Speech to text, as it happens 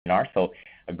webinar. So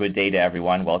a good day to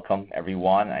everyone. Welcome,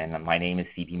 everyone. And my name is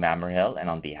C.B. Mammerhill, and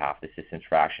on behalf of the Systems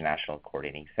for Action National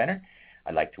Coordinating Center,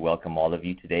 I'd like to welcome all of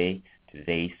you today to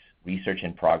today's Research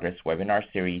in Progress webinar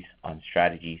series on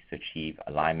strategies to achieve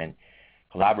alignment,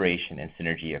 collaboration, and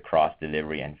synergy across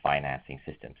delivery and financing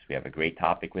systems. We have a great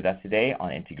topic with us today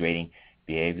on integrating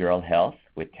behavioral health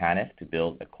with TANF to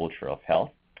build a culture of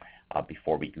health.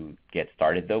 Before we get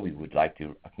started, though, we would like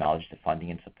to acknowledge the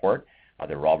funding and support of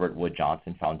the Robert Wood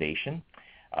Johnson Foundation.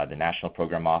 The National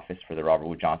Program Office for the Robert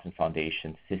Wood Johnson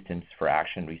Foundation Systems for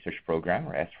Action Research Program,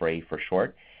 or S4A for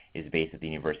short, is based at the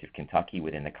University of Kentucky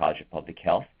within the College of Public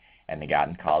Health and the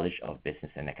Gatton College of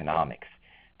Business and Economics.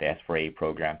 The S4A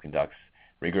program conducts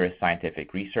rigorous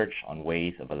scientific research on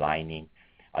ways of aligning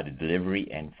the delivery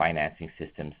and financing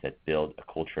systems that build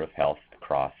a culture of health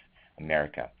across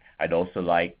America. I'd also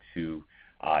like to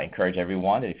encourage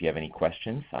everyone that if you have any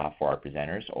questions for our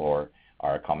presenters or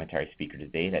our commentary speaker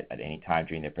today, that at any time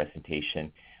during the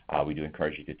presentation, we do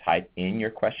encourage you to type in your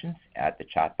questions at the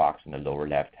chat box in the lower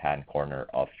left-hand corner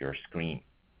of your screen.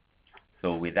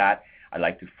 So with that, I'd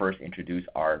like to first introduce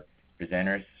our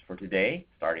presenters for today,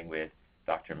 starting with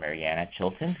Dr. Mariana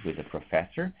Chilton, who is a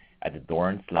professor at the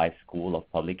Dornsife School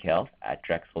of Public Health at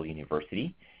Drexel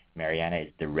University. Mariana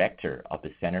is director of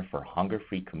the Center for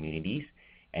Hunger-Free Communities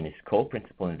and is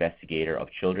co-principal investigator of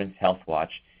Children's Health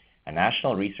Watch, a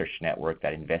national research network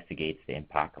that investigates the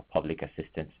impact of public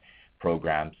assistance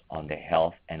programs on the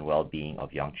health and well-being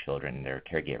of young children and their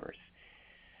caregivers.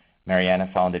 Mariana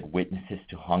founded Witnesses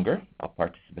to Hunger, a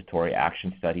participatory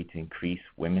action study to increase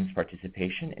women's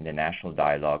participation in the national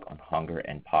dialogue on hunger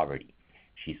and poverty.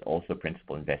 She's also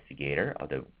principal investigator of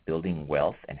the Building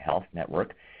Wealth and Health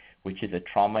Network, which is a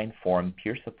trauma-informed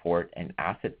peer support and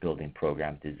asset-building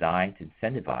program designed to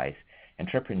incentivize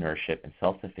entrepreneurship and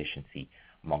self-sufficiency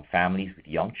among families with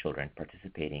young children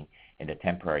participating in the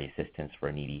Temporary Assistance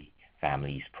for Needy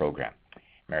Families program.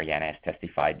 Mariana has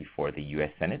testified before the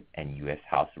U.S. Senate and U.S.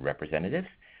 House of Representatives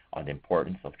on the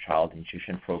importance of child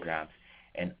nutrition programs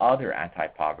and other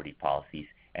anti-poverty policies,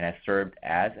 and has served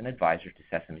as an advisor to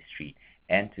Sesame Street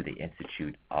and to the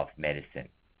Institute of Medicine.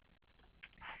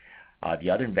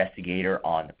 The other investigator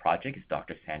on the project is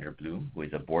Dr. Sandra Bloom, who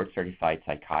is a board-certified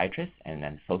psychiatrist and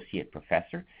an associate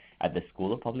professor at the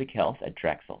School of Public Health at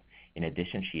Drexel. In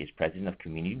addition, she is president of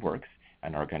Community Works,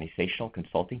 an organizational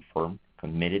consulting firm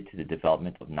committed to the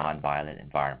development of nonviolent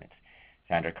environments.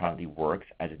 Sandra currently works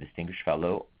as a distinguished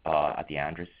fellow at the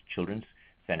Andrews Children's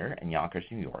Center in Yonkers,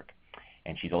 New York.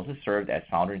 And she's also served as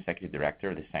founder and executive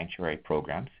director of the Sanctuary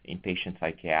Programs, inpatient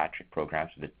psychiatric programs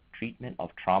for the treatment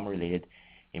of trauma-related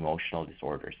emotional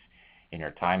disorders. In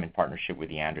her time in partnership with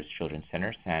the Andrews Children's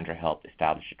Center, Sandra helped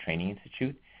establish a training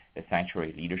institute, the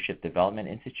Sanctuary Leadership Development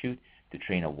Institute, to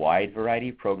train a wide variety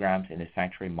of programs in the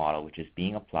Sanctuary model, which is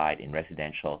being applied in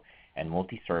residential and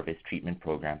multi-service treatment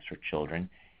programs for children,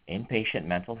 inpatient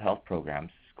mental health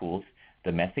programs, schools,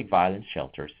 domestic violence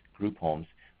shelters, group homes,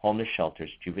 homeless shelters,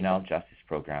 juvenile justice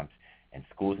programs, and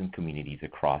schools and communities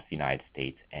across the United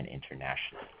States and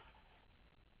internationally.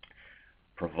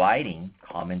 Providing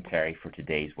commentary for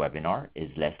today's webinar is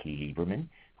Leslie Lieberman,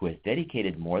 who has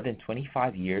dedicated more than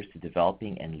 25 years to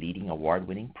developing and leading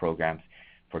award-winning programs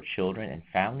for children and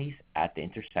families at the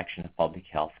intersection of public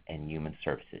health and human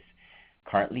services.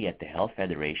 Currently at the Health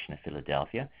Federation of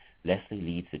Philadelphia, Leslie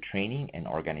leads the Training and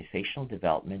Organizational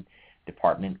Development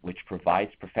Department, which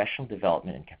provides professional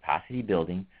development and capacity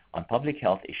building on public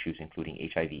health issues including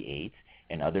HIV/AIDS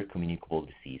and other communicable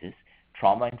diseases,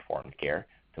 trauma-informed care,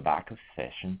 tobacco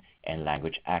cessation, and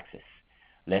language access.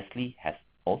 Leslie has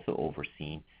also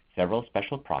overseen several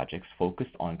special projects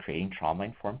focused on creating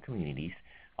trauma-informed communities,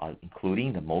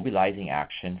 including the Mobilizing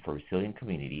Action for Resilient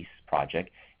Communities project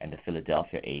and the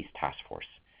Philadelphia AIDS Task Force.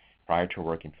 Prior to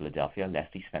work in Philadelphia,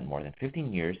 Leslie spent more than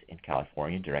 15 years in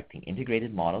California directing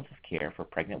integrated models of care for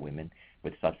pregnant women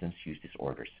with substance use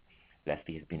disorders.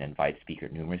 Leslie has been an invited speaker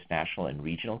at numerous national and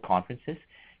regional conferences,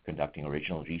 conducting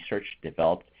original research,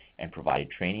 developed and provided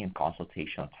training and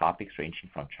consultation on topics ranging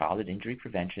from childhood injury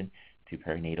prevention to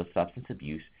perinatal substance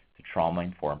abuse to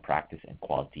trauma-informed practice and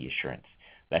quality assurance.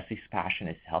 Leslie's passion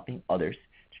is helping others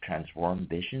to transform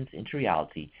visions into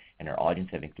reality, and her audience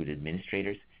have included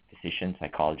administrators, physicians,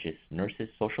 psychologists, nurses,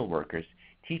 social workers,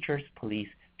 teachers, police,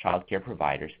 child care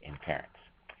providers, and parents.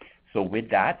 So with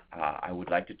that, I would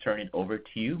like to turn it over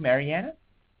to you, Mariana.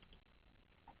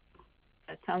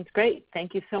 That sounds great.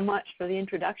 Thank you so much for the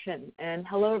introduction. And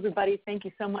hello, everybody. Thank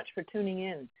you so much for tuning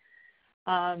in.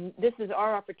 This is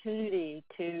our opportunity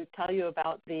to tell you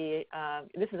about this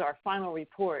is our final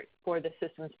report for the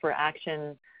Systems for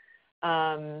Action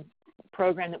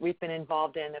program that we've been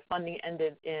involved in. The funding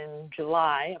ended in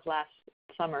July of last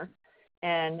summer,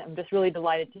 and I'm just really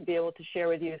delighted to be able to share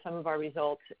with you some of our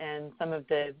results and some of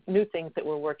the new things that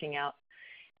we're working out.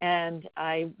 And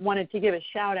I wanted to give a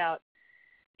shout out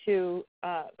to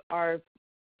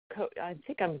I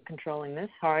think I'm controlling this.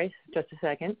 Sorry, just a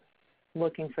second.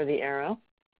 Looking for the arrow.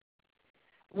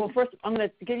 Well, first, I'm going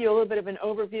to give you a little bit of an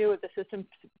overview of the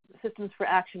Systems for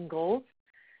Action goals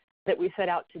that we set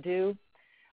out to do.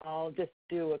 I'll just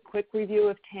do a quick review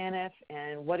of TANF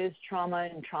and what is trauma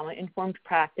and trauma-informed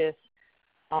practice.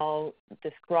 I'll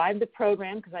describe the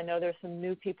program because I know there's some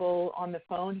new people on the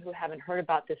phone who haven't heard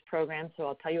about this program, so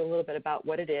I'll tell you a little bit about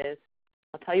what it is.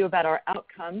 I'll tell you about our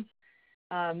outcomes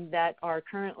that are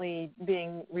currently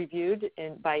being reviewed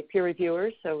by peer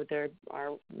reviewers, so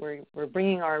we're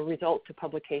bringing our results to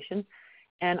publication,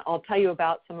 and I'll tell you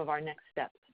about some of our next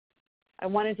steps. I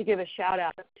wanted to give a shout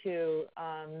out to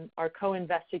our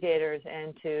co-investigators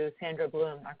and to Sandra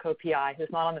Bloom, our co-PI, who's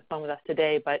not on the phone with us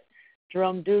today, but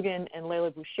Jerome Dugan and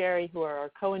Layla Boucheri, who are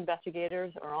our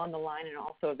co-investigators, are on the line and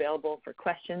also available for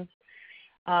questions.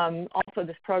 Also,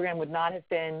 this program would not have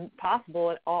been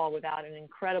possible at all without an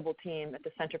incredible team at the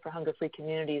Center for Hunger-Free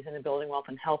Communities and the Building Wealth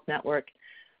and Health Network.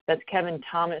 That's Kevin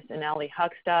Thomas and Ali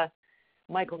Hucksta,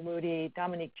 Michael Moody,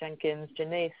 Dominique Jenkins,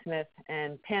 Janae Smith,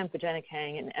 and Pam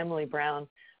Pajenikang and Emily Brown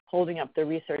holding up the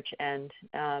research end.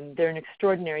 They're an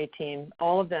extraordinary team.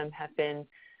 All of them have been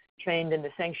trained in the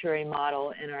sanctuary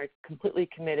model and are completely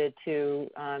committed to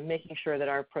making sure that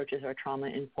our approaches are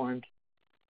trauma-informed.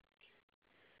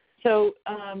 So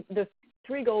the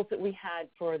three goals that we had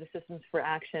for the Systems for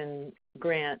Action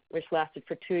grant, which lasted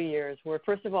for 2 years, were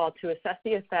first of all to assess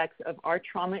the effects of our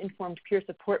trauma-informed peer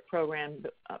support program,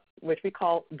 which we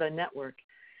call the Network.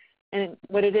 And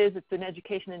what it is, it's an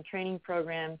education and training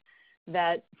program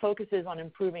that focuses on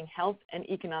improving health and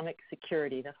economic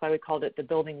security. That's why we called it the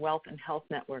Building Wealth and Health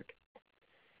Network.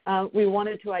 We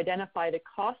wanted to identify the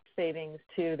cost savings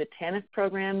to the TANF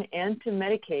program and to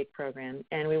Medicaid program,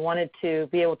 and we wanted to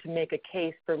be able to make a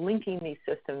case for linking these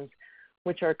systems,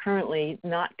 which are currently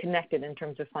not connected in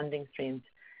terms of funding streams.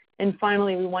 And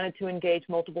finally, we wanted to engage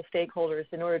multiple stakeholders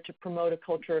in order to promote a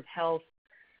culture of health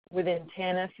within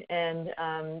TANF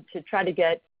and to try to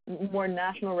get more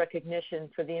national recognition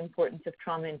for the importance of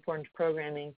trauma-informed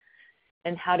programming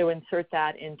and how to insert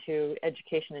that into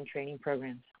education and training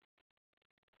programs.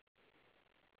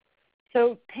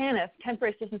 So TANF,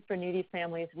 Temporary Assistance for Needy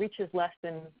Families, reaches less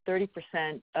than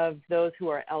 30% of those who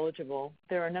are eligible.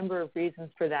 There are a number of reasons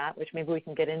for that, which maybe we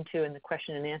can get into in the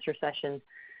question and answer session.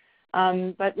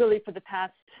 But really for the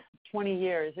past 20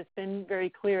 years, it's been very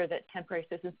clear that Temporary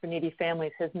Assistance for Needy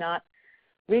Families has not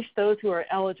reached those who are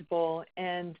eligible,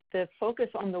 and the focus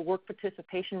on the work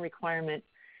participation requirement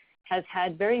has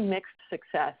had very mixed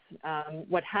success.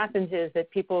 What happens is that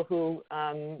people who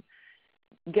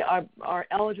are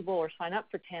eligible or sign up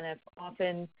for TANF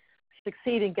often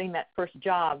succeed in getting that first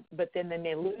job, but then they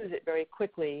may lose it very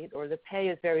quickly, or the pay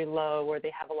is very low, or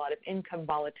they have a lot of income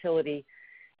volatility,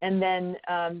 and then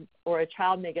or a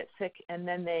child may get sick and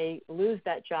then they lose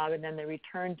that job and then they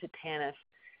return to TANF.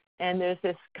 And there's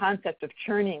this concept of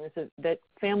churning, that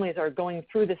families are going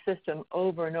through the system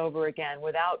over and over again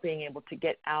without being able to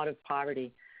get out of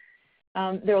poverty.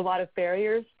 There are a lot of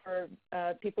barriers for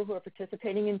people who are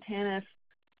participating in TANF.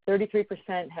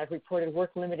 33% have reported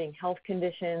work-limiting health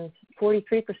conditions.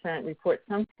 43% report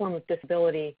some form of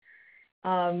disability.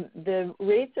 The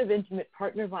rates of intimate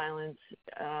partner violence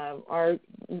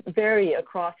vary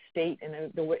across state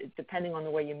and depending on the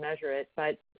way you measure it,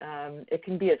 but it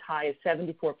can be as high as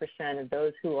 74% of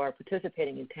those who are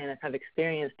participating in TANF have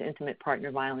experienced intimate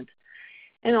partner violence.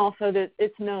 And also that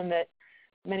it's known that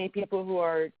many people who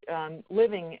are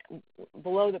living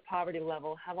below the poverty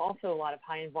level have also a lot of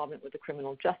high involvement with the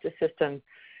criminal justice system,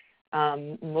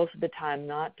 most of the time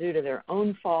not due to their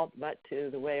own fault, but to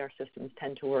the way our systems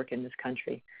tend to work in this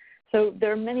country. So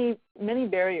there are many, many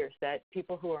barriers that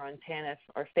people who are on TANF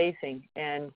are facing,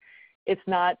 and it's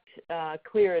not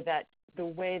clear that the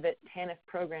way that TANF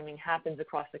programming happens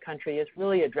across the country is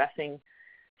really addressing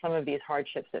some of these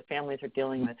hardships that families are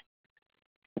dealing with.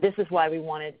 This is why we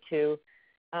wanted to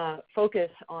focus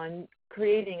on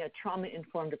creating a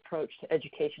trauma-informed approach to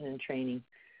education and training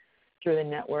through the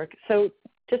network. So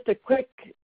just a quick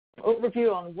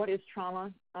overview on what is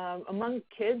trauma. Among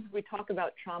kids, we talk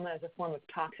about trauma as a form of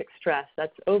toxic stress.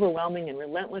 That's overwhelming and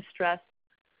relentless stress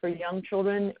for young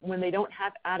children when they don't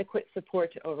have adequate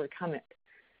support to overcome it.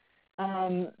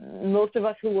 Most of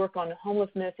us who work on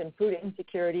homelessness and food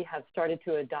insecurity have started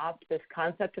to adopt this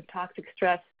concept of toxic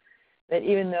stress. that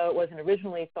even though it wasn't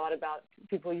originally thought about,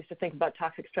 people used to think about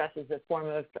toxic stress as a form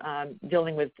of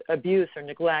dealing with abuse or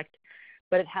neglect,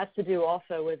 but it has to do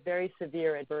also with very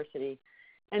severe adversity.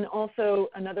 And also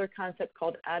another concept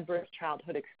called adverse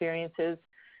childhood experiences.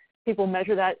 People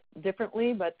measure that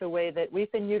differently, but the way that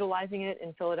we've been utilizing it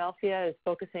in Philadelphia is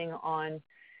focusing on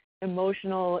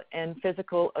emotional and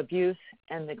physical abuse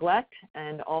and neglect,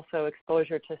 and also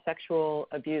exposure to sexual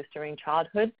abuse during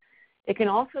childhood. It can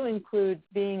also include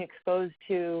being exposed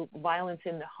to violence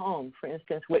in the home, for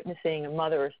instance, witnessing a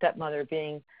mother or stepmother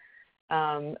being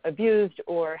abused,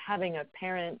 or having a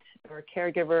parent or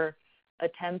caregiver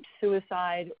attempt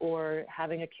suicide, or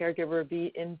having a caregiver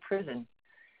be in prison.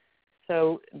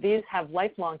 So these have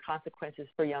lifelong consequences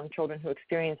for young children who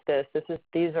experience this.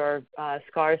 These are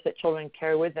scars that children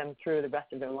carry with them through the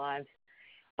rest of their lives.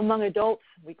 Among adults,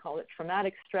 we call it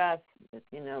traumatic stress,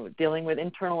 dealing with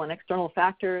internal and external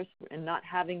factors and not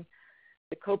having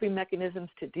the coping mechanisms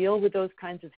to deal with those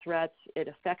kinds of threats. It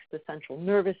affects the central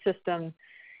nervous system.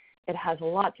 It has a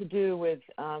lot to do with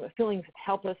feelings of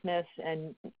helplessness,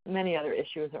 and many other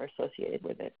issues are associated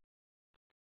with it.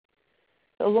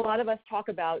 So a lot of us talk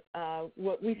about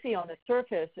what we see on the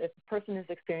surface. If a person has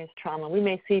experienced trauma, we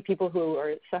may see people who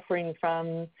are suffering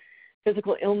from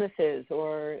physical illnesses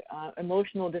or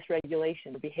emotional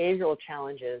dysregulation, behavioral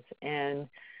challenges, and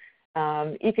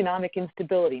economic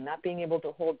instability, not being able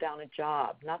to hold down a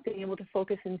job, not being able to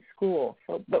focus in school.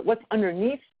 But what's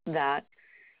underneath that,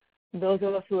 those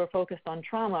of us who are focused on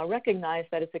trauma recognize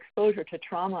that it's exposure to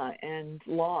trauma and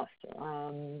loss,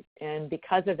 and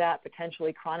because of that,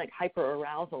 potentially chronic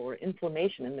hyperarousal or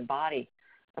inflammation in the body.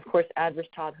 Of course, adverse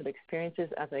childhood experiences,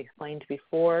 as I explained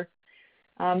before.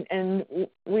 And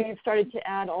we've started to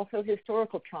add also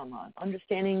historical trauma,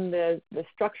 understanding the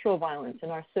structural violence in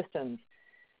our systems,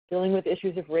 dealing with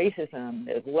issues of racism,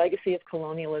 the legacy of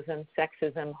colonialism,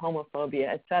 sexism, homophobia,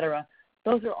 et cetera.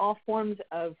 Those are all forms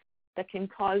that can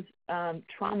cause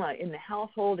trauma in the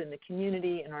household, in the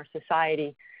community, in our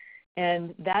society.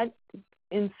 And that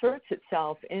inserts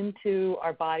itself into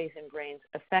our bodies and brains,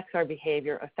 affects our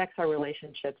behavior, affects our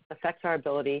relationships, affects our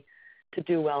ability to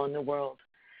do well in the world.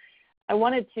 I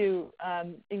wanted to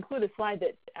include a slide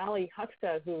that Ali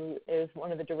Huxta, who is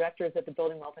one of the directors at the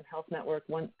Building Wealth and Health Network,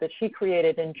 that she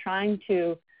created in trying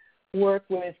to work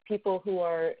with people who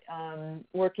are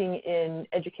working in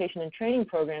education and training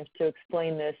programs to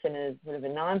explain this in a sort of a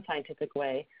non-scientific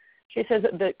way. She says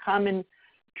that the common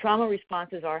trauma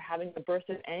responses are having a burst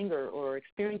of anger, or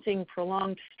experiencing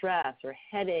prolonged stress, or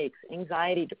headaches,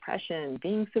 anxiety, depression,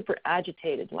 being super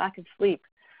agitated, lack of sleep,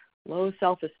 low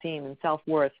self-esteem and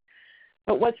self-worth.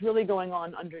 But what's really going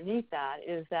on underneath that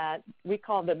is that we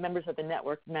call the members of the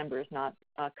network members, not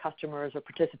customers or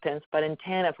participants. But in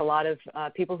TANF, a lot of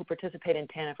people who participate in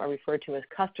TANF are referred to as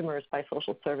customers by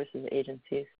social services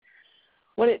agencies.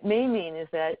 What it may mean is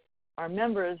that our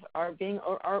members are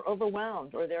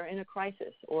overwhelmed, or they're in a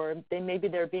crisis, or maybe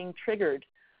they're being triggered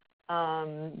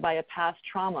by a past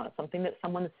trauma, something that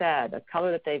someone said, a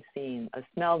color that they've seen, a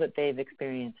smell that they've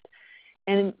experienced.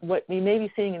 And what we may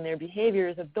be seeing in their behavior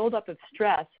is a buildup of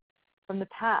stress from the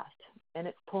past, and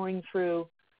it's pouring through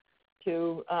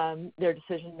to their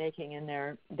decision-making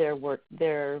and their work,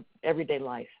 their everyday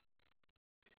life.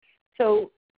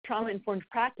 So trauma-informed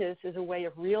practice is a way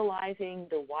of realizing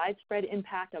the widespread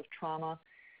impact of trauma,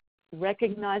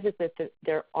 recognizes that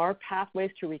there are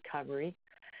pathways to recovery.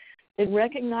 It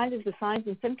recognizes the signs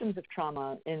and symptoms of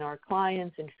trauma in our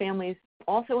clients and families,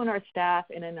 also in our staff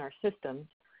and in our systems.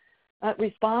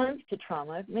 Responds to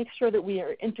trauma, makes sure that we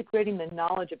are integrating the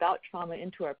knowledge about trauma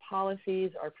into our policies,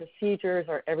 our procedures,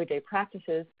 our everyday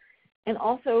practices, and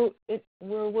also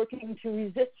we're working to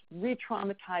resist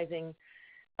re-traumatizing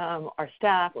our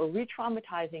staff or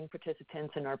re-traumatizing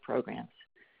participants in our programs.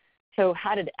 So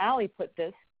how did Ali put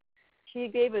this? She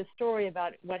gave a story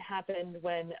about what happened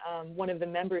when one of the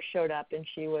members showed up, and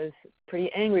she was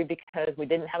pretty angry because we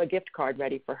didn't have a gift card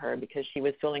ready for her because she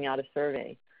was filling out a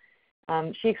survey.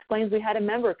 She explains we had a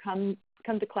member come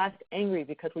to class angry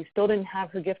because we still didn't have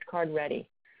her gift card ready.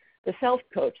 The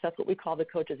self-coach, that's what we call the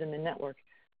coaches in the network,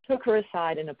 took her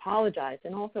aside and apologized,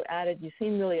 and also added, "You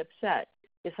seem really upset.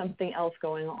 Is something else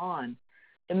going on?"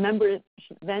 The member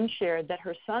then shared that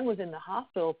her son was in the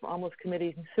hospital for almost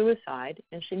committing suicide,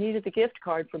 and she needed the gift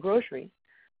card for groceries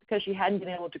because she hadn't been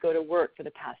able to go to work for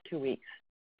the past 2 weeks.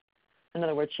 In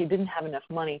other words, she didn't have enough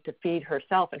money to feed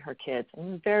herself and her kids,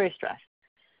 and was very stressed.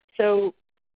 So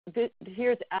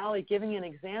here's Ali giving an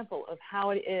example of how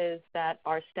it is that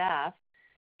our staff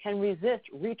can resist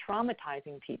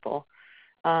re-traumatizing people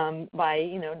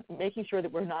by, making sure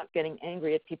that we're not getting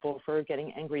angry at people for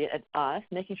getting angry at us,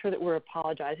 making sure that we're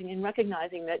apologizing and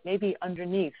recognizing that maybe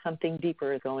underneath something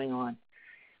deeper is going on.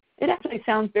 It actually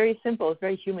sounds very simple. It's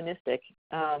very humanistic.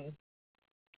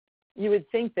 You would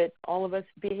think that all of us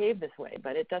behave this way,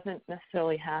 but it doesn't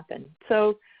necessarily happen.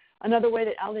 So another way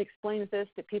that Ali explains this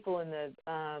to people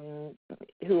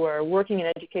who are working in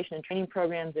education and training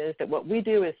programs is that what we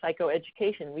do is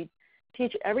psychoeducation. We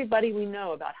teach everybody we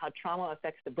know about how trauma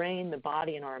affects the brain, the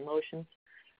body, and our emotions.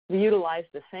 We utilize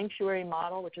the sanctuary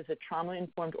model, which is a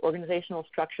trauma-informed organizational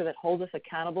structure that holds us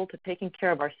accountable to taking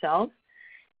care of ourselves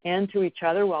and to each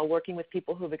other while working with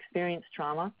people who have experienced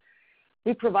trauma.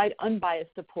 We provide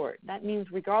unbiased support. That means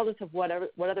regardless of what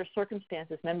other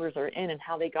circumstances members are in and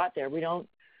how they got there, we don't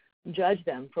judge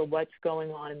them for what's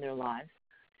going on in their lives.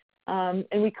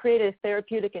 And we create a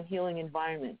therapeutic and healing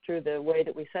environment through the way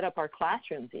that we set up our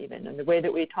classrooms even and the way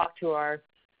that we talk to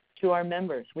our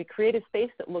members. We create a space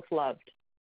that looks loved.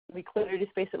 We create a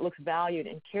space that looks valued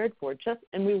and cared for,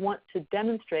 and we want to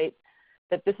demonstrate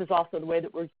that this is also the way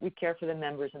that we care for the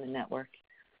members in the network.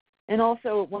 And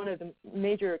also one of the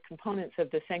major components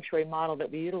of the sanctuary model that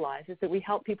we utilize is that we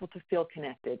help people to feel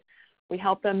connected. We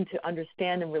help them to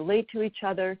understand and relate to each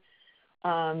other.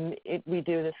 We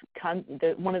do this.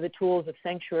 One of the tools of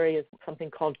sanctuary is something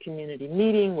called community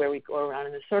meeting, where we go around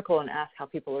in a circle and ask how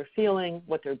people are feeling,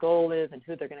 what their goal is, and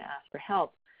who they're going to ask for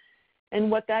help. And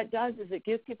what that does is it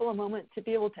gives people a moment to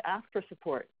be able to ask for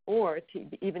support or to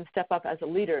even step up as a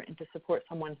leader and to support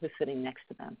someone who's sitting next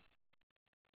to them.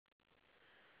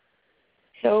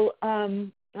 So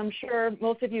I'm sure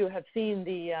most of you have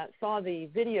saw the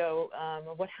video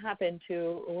of what happened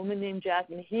to a woman named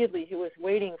Jasmine Headley, who was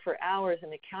waiting for hours in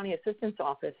the county assistance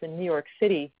office in New York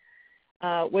City,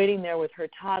 waiting there with her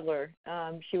toddler.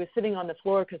 She was sitting on the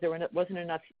floor because there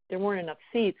weren't enough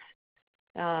seats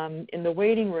in the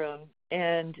waiting room,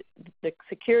 and the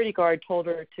security guard told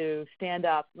her to stand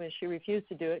up when she refused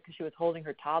to do it because she was holding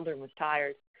her toddler and was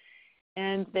tired.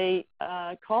 And they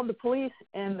called the police,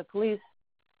 and the police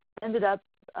ended up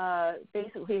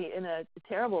basically in a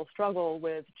terrible struggle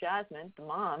with Jasmine, the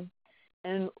mom,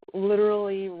 and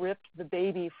literally ripped the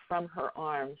baby from her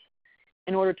arms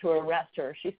in order to arrest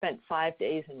her. She spent 5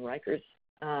 days in Rikers.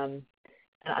 And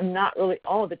I'm not really,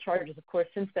 all of the charges, of course,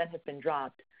 since then have been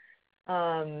dropped.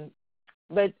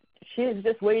 But she is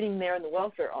just waiting there in the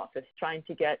welfare office trying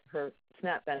to get her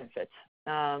SNAP benefits.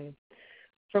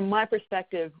 From my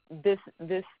perspective, this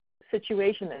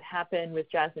situation that happened with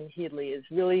Jasmine Headley is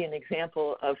really an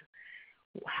example of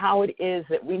how it is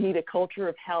that we need a culture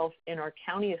of health in our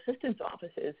county assistance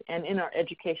offices and in our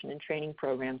education and training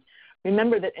programs.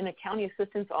 Remember that in a county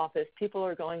assistance office, people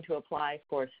are going to apply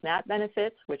for SNAP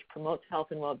benefits, which promotes health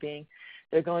and well-being.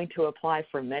 They're going to apply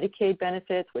for Medicaid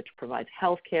benefits, which provides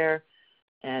health care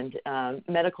and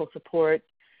medical support,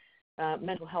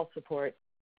 mental health support,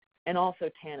 and also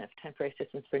TANF, Temporary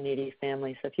Assistance for Needy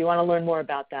Families. So if you want to learn more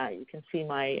about that, you can see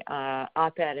my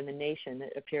op-ed in The Nation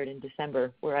that appeared in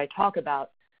December, where I talk about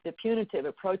the punitive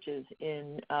approaches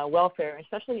in welfare,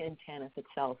 especially in TANF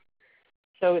itself.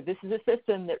 So this is a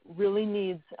system that really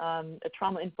needs a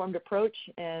trauma-informed approach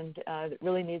and that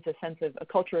really needs a sense of a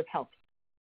culture of health.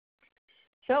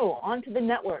 So on to the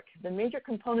network. The major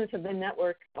components of the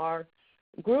network are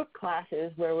group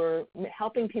classes where we're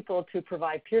helping people to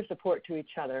provide peer support to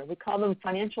each other. We call them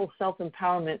financial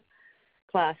self-empowerment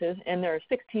classes, and there are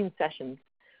 16 sessions.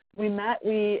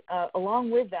 Along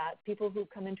with that, people who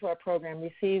come into our program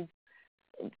receive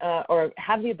or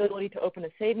have the ability to open a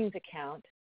savings account.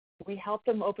 We help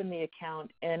them open the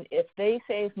account, and if they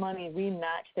save money, we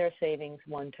match their savings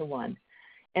one-to-one.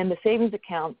 And the savings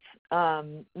account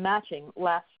matching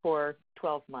lasts for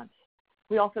 12 months.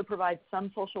 We also provide some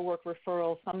social work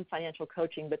referrals, some financial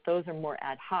coaching, but those are more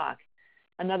ad hoc.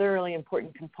 Another really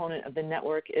important component of the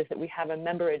network is that we have a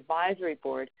member advisory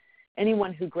board.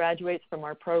 Anyone who graduates from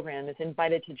our program is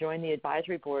invited to join the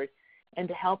advisory board and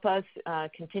to help us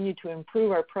continue to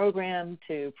improve our program,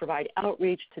 to provide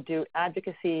outreach, to do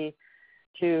advocacy,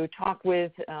 to talk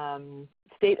with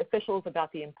state officials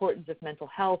about the importance of mental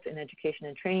health in education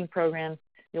and training programs.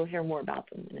 You'll hear more about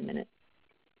them in a minute.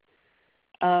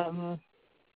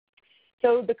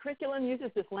 So the curriculum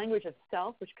uses this language of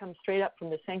self, which comes straight up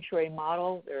from the sanctuary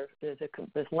model. There's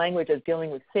this language of dealing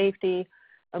with safety,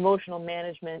 emotional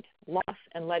management, loss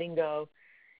and letting go.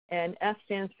 And F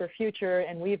stands for future,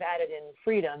 and we've added in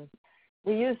freedom.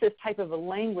 We use this type of a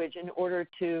language in order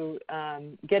to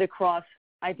get across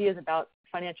ideas about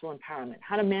financial empowerment,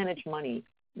 how to manage money.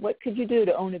 What could you do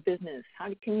to own a business? How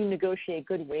can you negotiate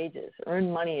good wages,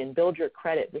 earn money, and build your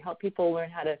credit? We help people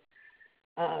learn how to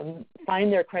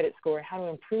find their credit score, how to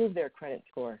improve their credit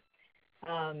score,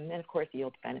 and of course,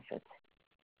 yield benefits.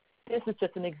 This is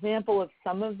just an example of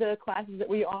some of the classes that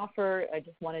we offer. I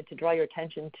just wanted to draw your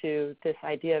attention to this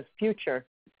idea of future,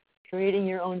 creating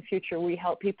your own future. We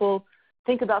help people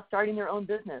think about starting their own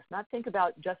business, not think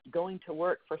about just going to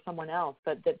work for someone else,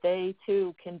 but that they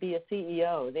too can be a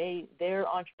CEO. They're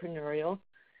entrepreneurial.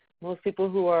 Most people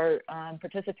who are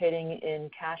participating in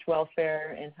cash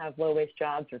welfare and have low-wage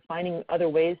jobs are finding other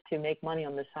ways to make money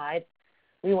on the side.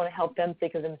 We want to help them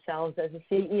think of themselves as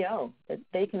a CEO, that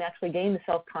they can actually gain the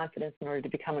self-confidence in order to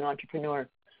become an entrepreneur.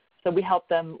 So we help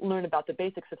them learn about the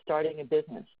basics of starting a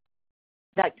business.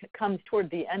 That comes toward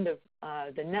the end of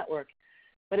the network,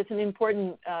 but it's an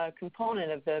important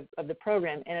component of the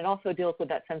program, and it also deals with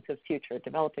that sense of future,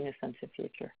 developing a sense of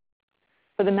future.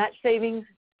 For the match savings,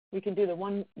 we can do the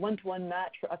one-to-one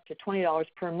match for up to $20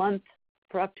 per month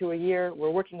for up to a year.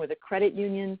 We're working with a credit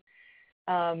union.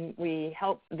 We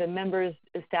help the members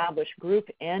establish group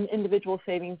and individual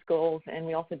savings goals, and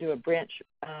we also do a branch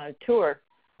tour,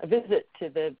 a visit to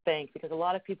the bank, because a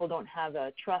lot of people don't have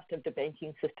a trust of the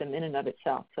banking system in and of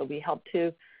itself. So we help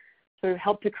to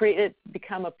create it,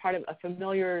 become a part of a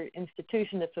familiar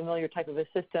institution, a familiar type of a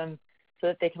system, so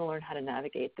that they can learn how to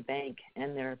navigate the bank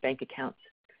and their bank accounts.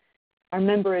 Our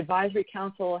member advisory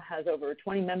council has over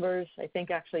 20 members. I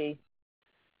think actually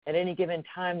at any given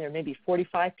time there may be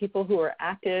 45 people who are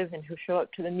active and who show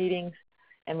up to the meetings,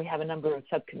 and we have a number of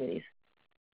subcommittees.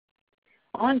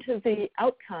 On to the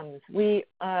outcomes. We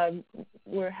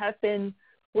have been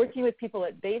working with people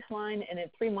at baseline and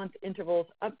at 3-month intervals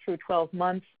up through 12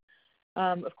 months.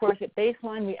 Of course, at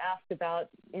baseline, we asked about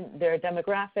their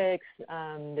demographics,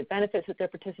 the benefits that they're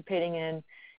participating in,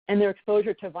 and their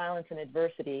exposure to violence and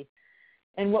adversity.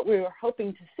 And what we were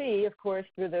hoping to see, of course,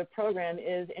 through the program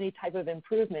is any type of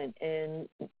improvement in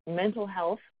mental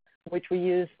health, which we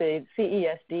use the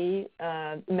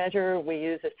CESD measure. We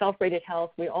use a self-rated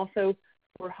health. We also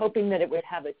were hoping that it would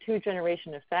have a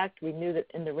 2-generation effect. We knew that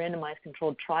in the randomized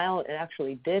controlled trial, it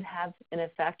actually did have an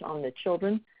effect on the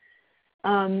children.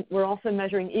 We're also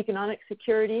measuring economic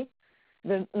security.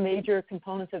 The major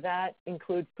components of that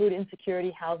include food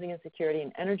insecurity, housing insecurity,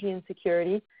 and energy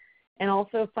insecurity, and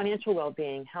also financial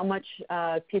well-being, how much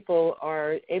people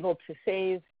are able to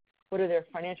save, what are their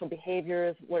financial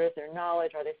behaviors, what is their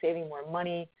knowledge, are they saving more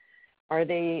money, are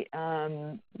they,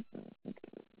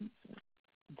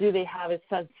 do they have a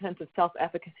sense of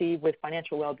self-efficacy with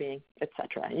financial well-being, et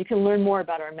cetera. And you can learn more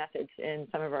about our methods in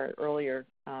some of our earlier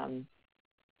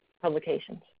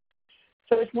publications.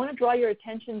 So I just want to draw your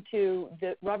attention to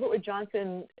the Robert Wood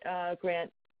Johnson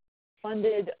grant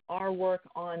funded our work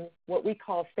on what we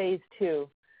call phase 2.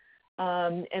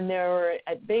 And there were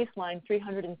at baseline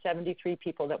 373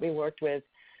 people that we worked with.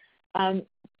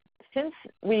 Since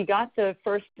we got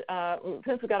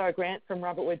since we got our grant from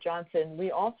Robert Wood Johnson,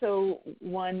 we also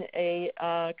won a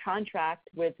contract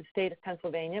with the state of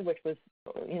Pennsylvania, which was,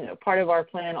 part of our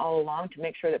plan all along to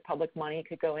make sure that public money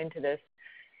could go into this.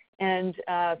 And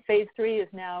phase 3 is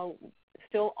now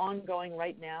still ongoing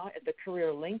right now at the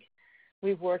Career Link.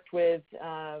 We've worked with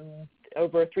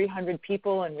over 300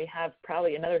 people, and we have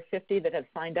probably another 50 that have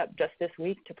signed up just this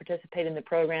week to participate in the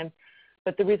program.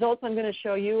 But the results I'm going to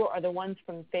show you are the ones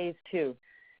from phase 2.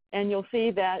 And you'll see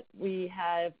that we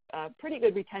have pretty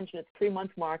good retention at the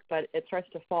 3-month mark, but it starts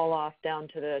to fall off down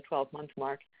to the 12-month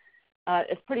mark.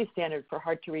 It's pretty standard for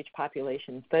hard-to-reach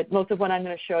populations. But most of what I'm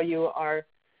going to show you are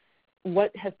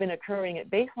what has been occurring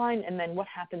at baseline and then what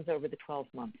happens over the 12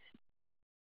 months.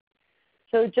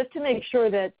 So just to make sure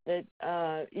that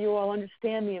you all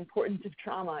understand the importance of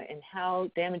trauma and how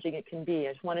damaging it can be,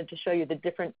 I just wanted to show you the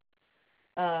different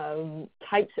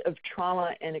types of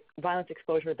trauma and violence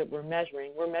exposure that we're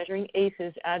measuring. We're measuring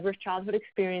ACEs, adverse childhood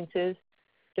experiences.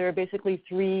 There are basically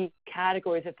 3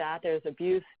 categories of that. There's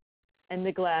abuse and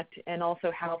neglect, and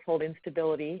also household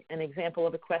instability. An example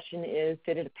of a question is,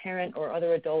 did a parent or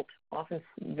other adult often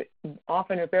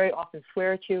or very often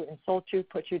swear at you, insult you,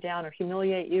 put you down, or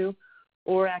humiliate you,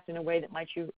 or act in a way that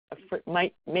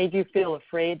made you feel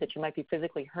afraid that you might be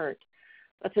physically hurt?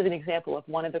 That's an example of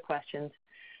one of the questions.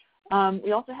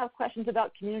 We also have questions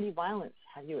about community violence.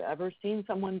 Have you ever seen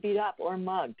someone beat up or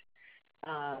mugged?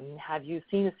 Have you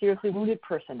seen a seriously wounded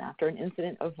person after an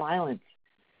incident of violence?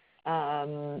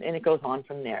 And it goes on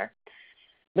from there.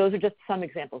 Those are just some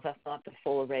examples. That's not the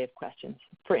full array of questions.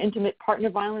 For intimate partner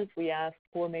violence, we asked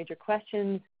 4 major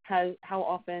questions. How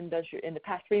often does in the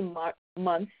past 3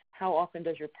 months, how often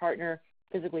does your partner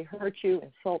physically hurt you,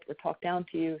 insult or talk down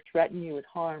to you, threaten you with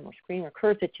harm, or scream or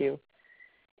curse at you?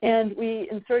 And we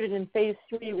inserted in phase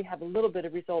 3, we have a little bit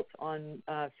of results on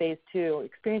phase 2,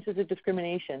 experiences of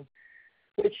discrimination.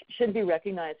 which should be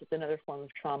recognized as another form of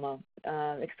trauma.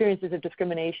 Experiences of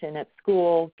discrimination at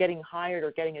school, getting hired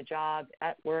or getting a job,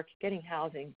 at work, getting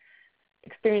housing,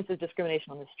 experiences of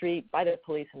discrimination on the street, by the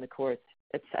police and the courts,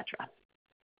 etc.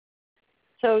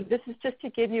 So this is just to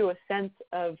give you a sense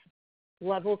of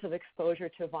levels of exposure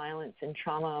to violence and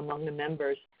trauma among the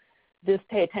members. Just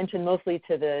pay attention mostly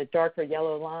to the darker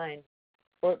yellow line.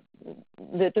 Or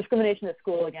the discrimination at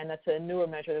school, again, that's a newer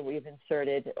measure that we've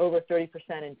inserted. Over 30%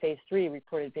 in phase 3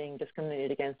 reported being discriminated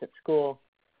against at school.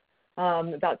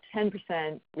 About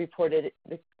 10% reported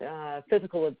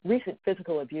recent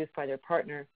physical abuse by their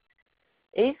partner.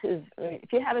 ACEs,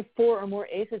 if you have 4 or more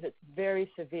ACEs, it's very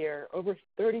severe. Over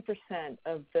 30%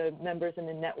 of the members in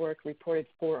the network reported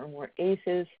 4 or more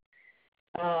ACEs.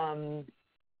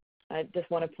 I just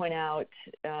want to point out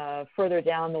further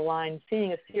down the line,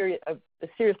 seeing a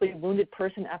seriously wounded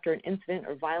person after an incident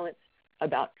or violence,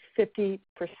 about 50%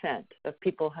 of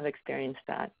people have experienced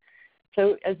that.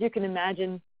 So as you can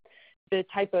imagine, the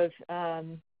type of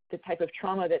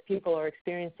trauma that people are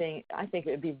experiencing, I think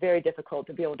it would be very difficult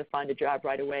to be able to find a job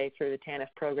right away through the TANF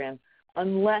program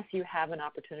unless you have an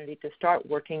opportunity to start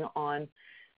working on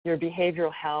your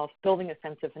behavioral health, building a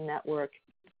sense of a network,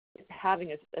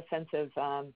 having a sense of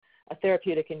a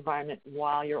therapeutic environment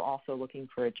while you're also looking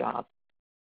for a job.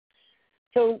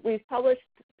 So we've published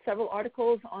several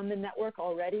articles on the network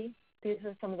already. These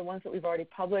are some of the ones that we've already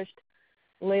published.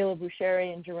 Layla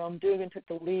Boucheri and Jerome Dugan took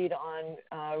the lead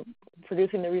on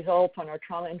producing the results on our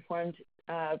trauma-informed,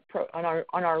 on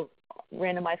our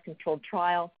randomized controlled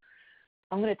trial.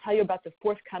 I'm going to tell you about the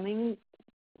forthcoming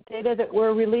data that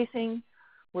we're releasing.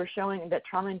 We're showing that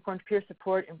trauma-informed peer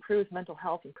support improves mental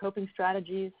health and coping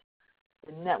strategies.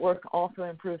 The network also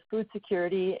improves food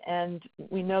security, and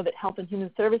we know that Health and Human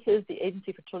Services, the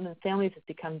Agency for Children and Families, has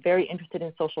become very interested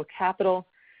in social capital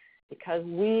because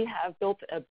we have built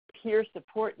a peer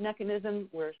support mechanism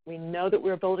where we know that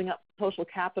we're building up social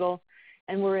capital,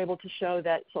 and we're able to show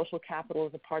that social capital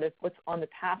is a part of what's on the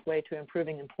pathway to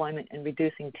improving employment and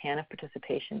reducing TANF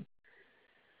participation.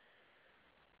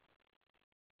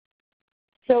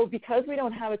 So because we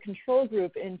don't have a control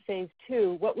group in phase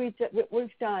 2, what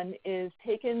we've done is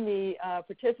taken the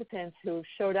participants who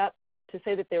showed up to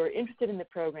say that they were interested in the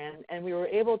program, and we were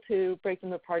able to break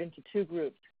them apart into 2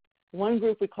 groups. One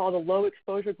group we call the low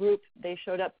exposure group. They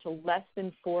showed up to less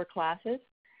than 4 classes,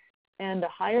 and the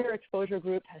higher exposure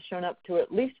group has shown up to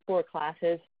at least 4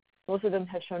 classes. Most of them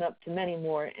have shown up to many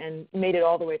more and made it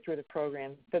all the way through the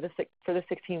program for the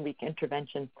 16-week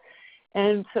intervention.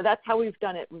 And so that's how we've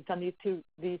done it. We've done these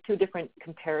two different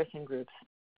comparison groups.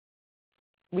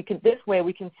 This way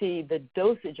we can see the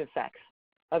dosage effects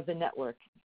of the network.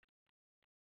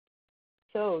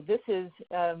 So this is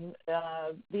I'm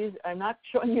not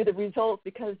showing you the results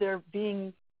because they're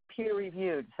being peer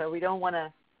reviewed. So we don't want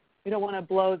to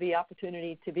blow the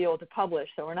opportunity to be able to publish.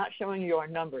 So we're not showing you our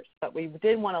numbers, but we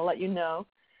did want to let you know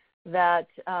that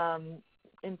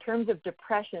in terms of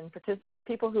depression,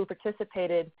 people who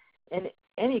participated in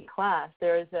any class,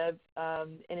 there is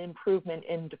an improvement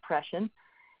in depression.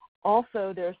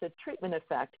 Also, there's a treatment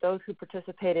effect. Those who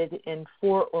participated in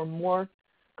 4 or more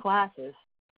classes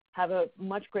have a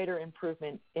much greater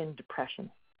improvement in depression.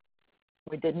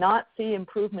 We did not see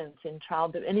improvements in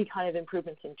any kind of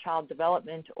improvements in child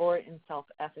development or in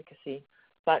self-efficacy,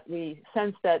 but we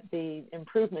sense that the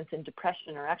improvements in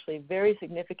depression are actually very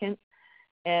significant,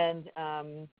 and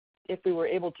if we were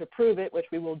able to prove it, which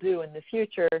we will do in the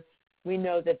future, we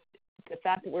know that the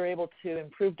fact that we're able to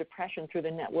improve depression through the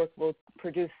network will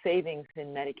produce savings in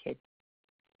Medicaid.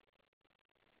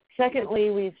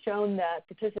 Secondly, we've shown that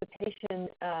participation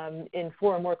in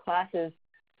 4 or more classes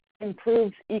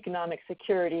improves economic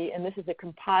security, and this is a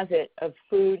composite of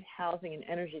food, housing, and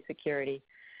energy security.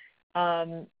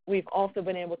 We've also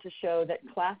been able to show that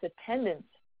class attendance,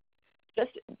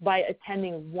 just by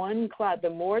attending one class, the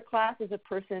more classes a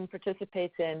person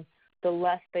participates in, the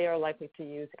less they are likely to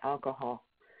use alcohol.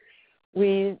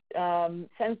 We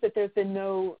sense that there's been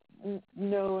no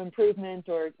improvement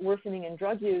or worsening in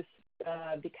drug use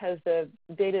because the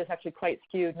data is actually quite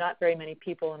skewed. Not very many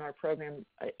people in our program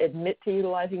admit to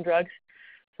utilizing drugs,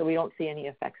 so we don't see any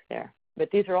effects there. But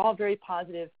these are all very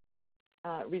positive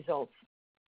results.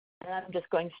 And I'm just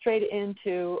going straight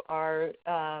into our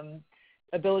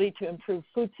ability to improve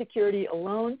food security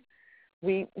alone.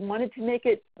 We wanted to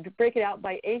break it out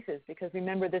by ACEs because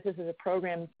remember, this is a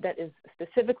program that is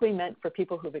specifically meant for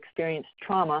people who've experienced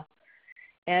trauma.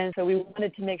 And so we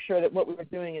wanted to make sure that what we were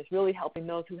doing is really helping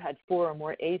those who had 4 or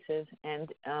more ACEs.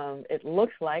 And it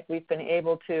looks like we've been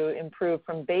able to improve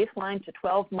from baseline to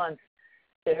 12 months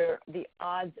the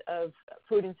odds of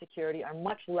food insecurity are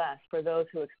much less for those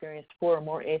who experienced 4 or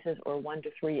more ACEs or 1 to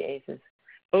 3 ACEs.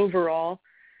 Overall,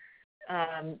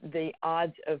 the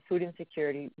odds of food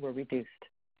insecurity were reduced.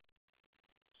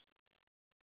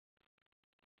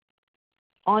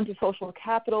 On to social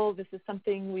capital. This is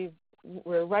something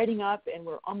we're writing up and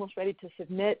we're almost ready to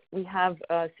submit. We have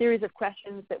a series of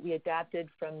questions that we adapted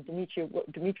from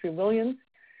Dimitri Williams.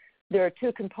 There are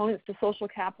 2 components to social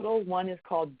capital. One is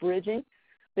called bridging.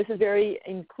 This is very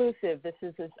inclusive. This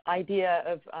is this idea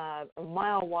of a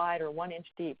mile wide or 1 inch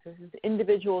deep. This is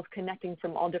individuals connecting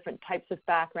from all different types of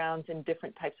backgrounds and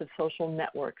different types of social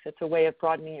networks. It's a way of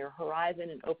broadening your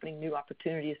horizon and opening new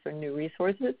opportunities for new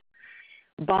resources.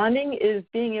 Bonding is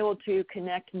being able to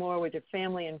connect more with your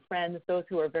family and friends, those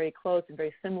who are very close and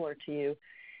very similar to you,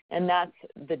 and that's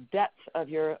the depth of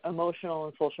your emotional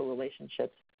and social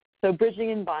relationships. So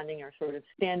bridging and bonding are sort of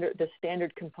the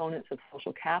standard components of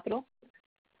social capital.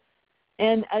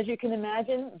 And as you can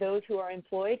imagine, those who are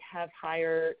employed have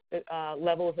higher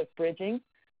levels of bridging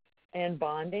and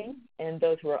bonding, and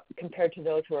those who are compared to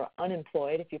those who are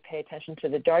unemployed. If you pay attention to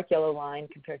the dark yellow line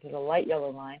compared to the light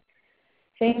yellow line.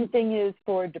 Same thing is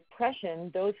for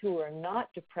depression. Those who are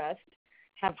not depressed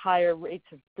have higher rates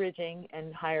of bridging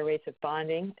and higher rates of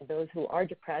bonding. And those who are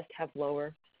depressed have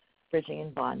lower bridging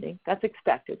and bonding. That's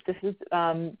expected. This is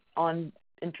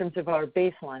in terms of our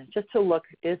baseline, just to look,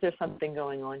 is there something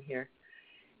going on here?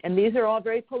 And these are all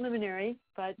very preliminary,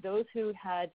 but those who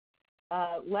had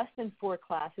less than 4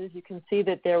 classes, you can see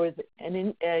that there was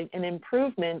an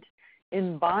improvement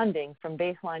in bonding from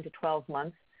baseline to 12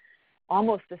 months.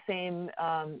 Almost the same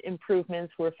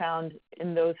improvements were found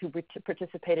in those who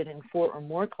participated in 4 or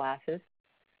more classes.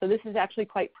 So this is actually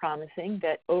quite promising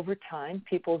that over time,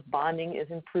 people's bonding is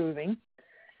improving.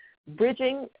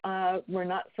 Bridging, we're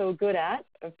not so good at.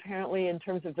 Apparently, in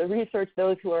terms of the research,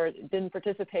 those who didn't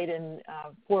participate in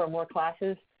 4 or more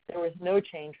classes, there was no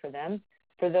change for them.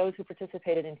 For those who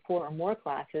participated in 4 or more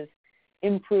classes,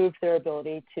 improved their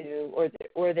ability to,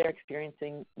 or their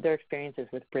experiences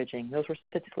with bridging. Those were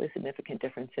statistically significant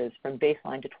differences from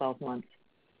baseline to 12 months.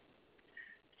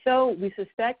 So we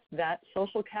suspect that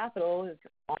social capital is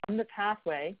on the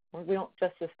pathway. We don't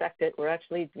just suspect it, we're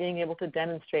actually being able to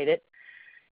demonstrate it.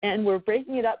 And we're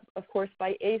breaking it up, of course,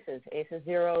 by ACEs, ACEs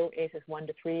 0, ACEs 1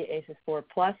 to 3, ACEs 4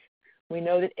 plus. We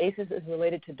know that ACEs is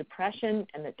related to depression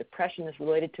and that depression is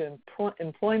related to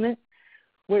employment.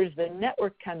 Where does the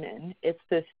network come in? It's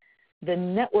the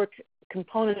network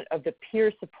component of the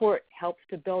peer support helps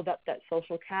to build up that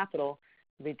social capital,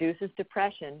 reduces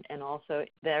depression, and also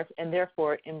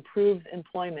therefore improves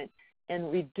employment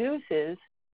and reduces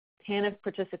TANF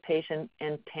participation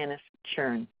and TANF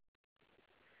churn.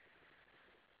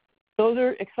 Those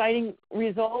are exciting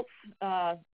results.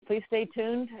 Please stay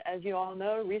tuned. As you all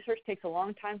know, research takes a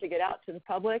long time to get out to the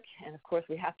public, and of course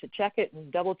we have to check it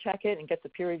and double check it and get the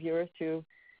peer reviewers to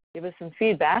give us some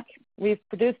feedback. We've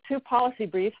produced 2 policy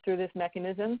briefs through this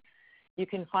mechanism. You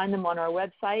can find them on our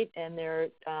website, and they're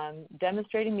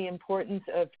demonstrating the importance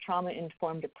of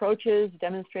trauma-informed approaches,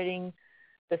 demonstrating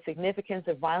the significance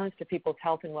of violence to people's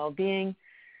health and well-being,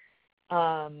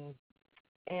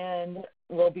 and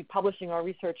we'll be publishing our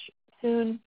research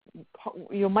soon.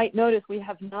 You might notice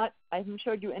I haven't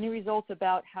showed you any results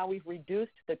about how we've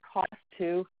reduced the cost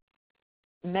to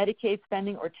Medicaid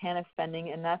spending or TANF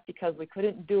spending, and that's because we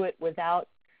couldn't do it without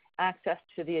access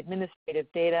to the administrative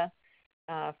data.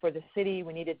 For the city,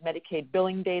 we needed Medicaid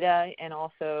billing data and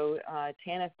also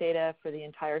TANF data for the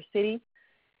entire city.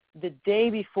 The day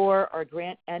before our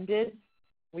grant ended,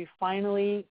 we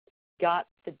finally got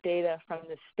the data from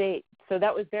the state. So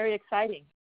that was very exciting,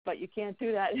 but you can't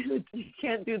do that. You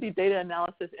can't do the data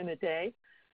analysis in a day.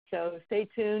 So stay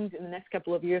tuned. In the next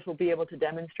couple of years, we'll be able to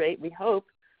demonstrate, we hope,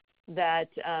 that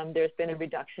there's been a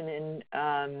reduction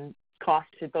in cost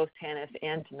to both TANF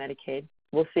and to Medicaid.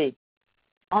 We'll see.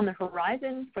 On the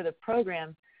horizon for the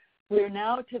program, we're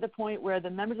now to the point where the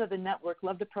members of the network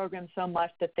love the program so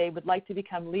much that they would like to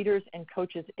become leaders and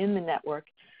coaches in the network.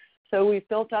 So we've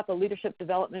built up a leadership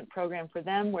development program for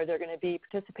them where they're going to be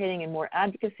participating in more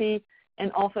advocacy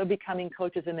and also becoming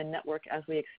coaches in the network as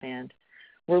we expand.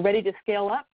 We're ready to scale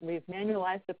up. We've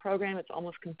manualized the program. It's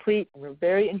almost complete. We're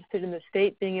very interested in the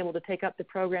state being able to take up the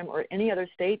program or any other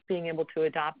state being able to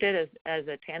adopt it as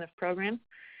a TANF program.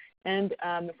 And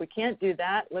if we can't do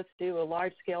that, let's do a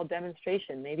large-scale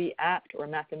demonstration. Maybe Apt or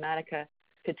Mathematica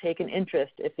could take an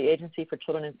interest if the Agency for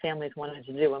Children and Families wanted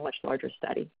to do a much larger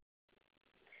study.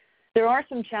 There are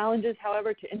some challenges,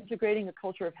 however, to integrating a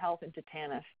culture of health into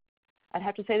TANF. I'd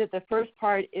have to say that the first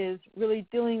part is really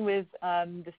dealing with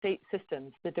the state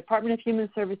systems. The Department of Human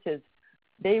Services,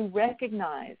 they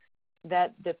recognize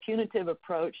that the punitive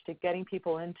approach to getting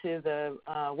people into the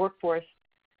workforce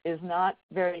is not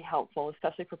very helpful,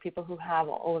 especially for people who have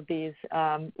all of these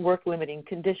work-limiting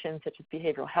conditions such as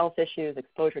behavioral health issues,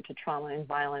 exposure to trauma and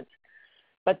violence.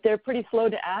 But they're pretty slow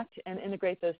to act and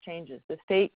integrate those changes. The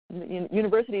state,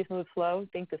 universities move slow. I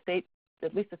think the state,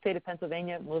 at least the state of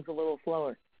Pennsylvania, moves a little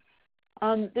slower.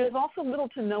 There's also little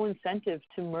to no incentive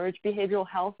to merge behavioral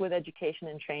health with education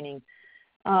and training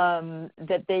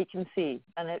that they can see.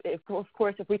 And of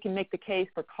course, if we can make the case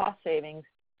for cost savings,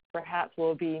 perhaps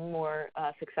we'll be more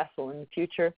successful in the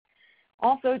future.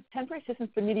 Also, temporary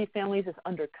assistance for needy families is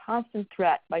under constant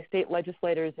threat by state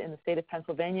legislators in the state of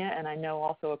Pennsylvania, and I know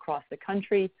also across the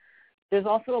country. There's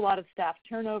also a lot of staff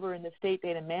turnover in the state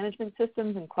data management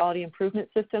systems and quality improvement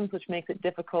systems, which makes it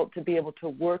difficult to be able to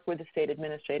work with the state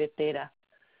administrative data.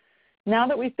 Now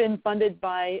that we've been funded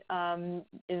by an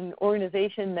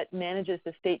organization that manages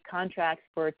the state contracts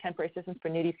for temporary assistance for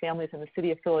needy families in the city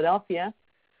of Philadelphia,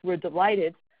 we're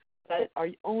delighted that our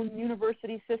own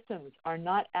university systems are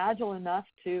not agile enough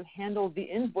to handle the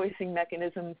invoicing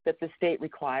mechanisms that the state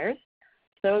requires.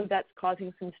 So that's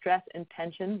causing some stress and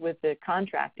tension with the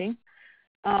contracting.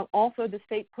 Also, the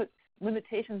state puts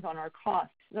limitations on our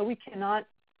costs. So we cannot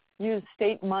use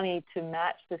state money to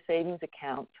match the savings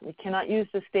account. We cannot use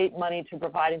the state money to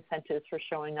provide incentives for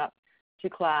showing up to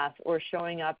class or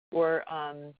showing up or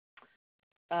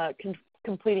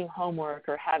completing homework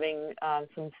or having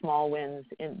some small wins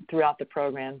throughout the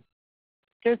program.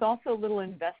 There's also little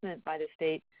investment by the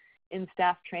state in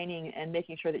staff training and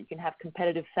making sure that you can have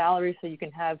competitive salaries so you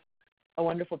can have a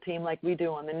wonderful team like we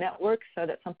do on the network. So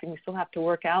that's something we still have to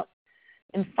work out.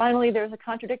 And finally, there's a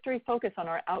contradictory focus on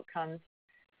our outcomes.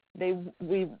 The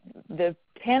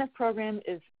TANF program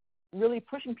is really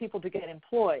pushing people to get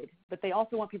employed, but they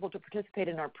also want people to participate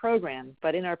in our program.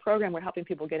 But in our program, we're helping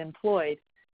people get employed,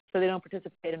 so they don't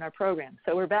participate in our program.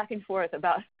 So we're back and forth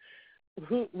about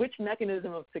which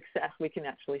mechanism of success we can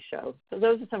actually show. So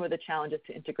those are some of the challenges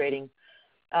to integrating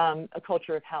a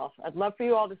culture of health. I'd love for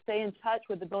you all to stay in touch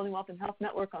with the Building Wealth and Health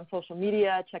Network on social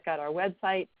media. Check out our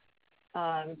website.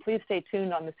 Please stay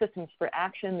tuned on the Systems for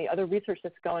Action. The other research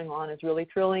that's going on is really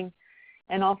thrilling,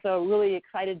 and also really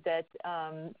excited that,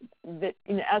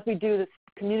 as we do this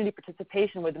community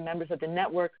participation with the members of the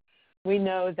network, we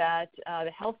know that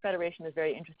the Health Federation is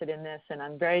very interested in this, and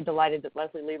I'm very delighted that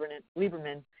Leslie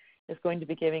Lieberman is going to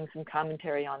be giving some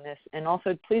commentary on this. And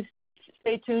also, please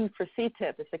stay tuned for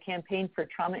CTIP. It's the Campaign for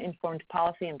Trauma-Informed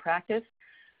Policy and Practice.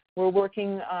 We're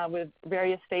working with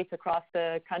various states across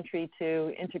the country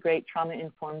to integrate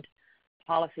trauma-informed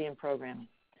policy and programming.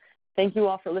 Thank you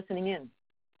all for listening in.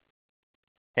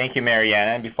 Thank you,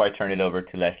 Mariana. And before I turn it over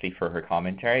to Leslie for her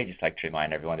commentary, I'd just like to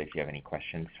remind everyone that if you have any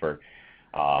questions for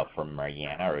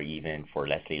Mariana or even for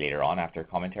Leslie later on after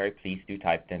commentary, please do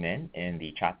type them in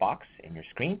the chat box in your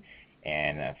screen.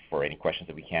 And for any questions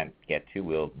that we can't get to,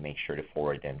 we'll make sure to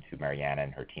forward them to Mariana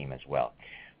and her team as well.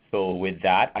 So with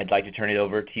that, I'd like to turn it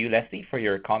over to you, Leslie, for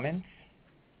your comments.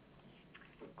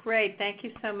 Great. Thank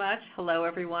you so much. Hello,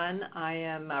 everyone. I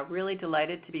am really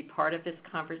delighted to be part of this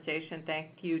conversation. Thank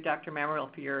you, Dr.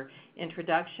 Mammerhill, for your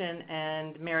introduction.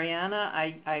 And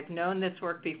Mariana, I've known this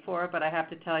work before, but I have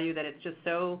to tell you that it's just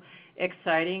so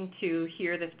exciting to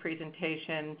hear this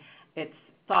presentation. It's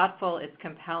thoughtful, it's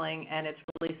compelling, and it's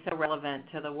really so relevant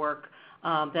to the work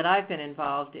that I've been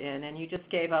involved in. And you just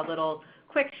gave a little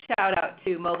quick shout out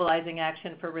to Mobilizing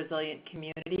Action for Resilient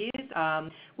Communities,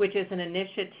 which is an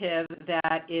initiative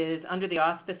that is under the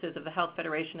auspices of the Health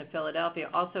Federation of Philadelphia,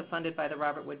 also funded by the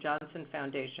Robert Wood Johnson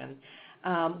Foundation,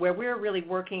 where we're really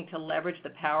working to leverage the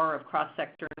power of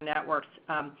cross-sector networks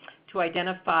to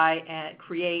identify and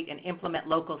create and implement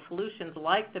local solutions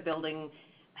like the Building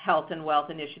Health and Wealth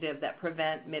Initiative that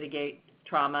prevent, mitigate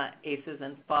trauma, ACEs,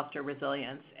 and foster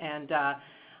resilience. And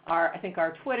I think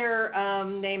our Twitter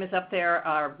name is up there.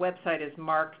 Our website is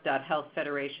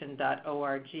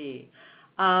mark.healthfederation.org.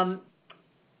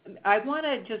 I want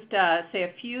to just say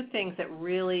a few things that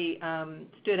really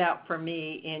stood out for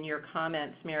me in your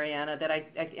comments, Mariana, that I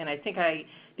think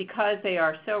because they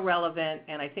are so relevant,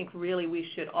 and I think really we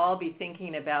should all be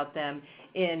thinking about them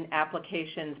in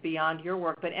applications beyond your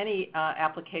work, but any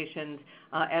applications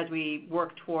as we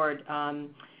work toward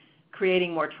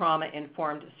creating more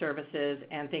trauma-informed services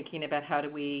and thinking about how do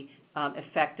we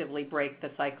effectively break the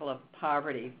cycle of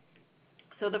poverty.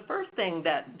 So the first thing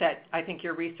that I think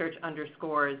your research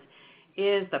underscores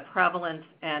is the prevalence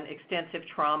and extensive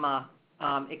trauma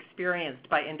experienced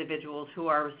by individuals who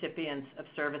are recipients of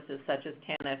services such as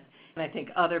TANF and I think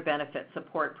other benefit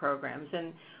support programs.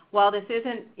 And while this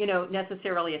isn't,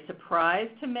 necessarily a surprise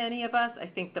to many of us, I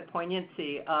think the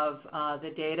poignancy of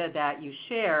the data that you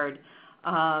shared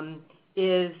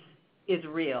is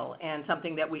real and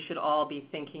something that we should all be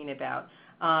thinking about.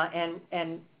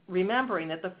 And remembering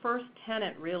that the first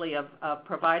tenet really of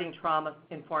providing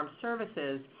trauma-informed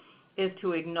services is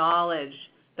to acknowledge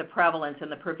the prevalence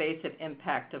and the pervasive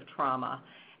impact of trauma.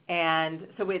 And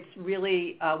so it's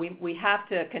really, we have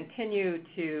to continue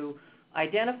to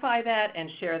identify that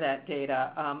and share that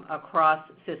data across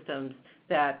systems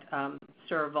that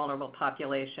serve vulnerable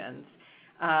populations.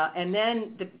 And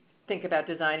then think about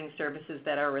designing services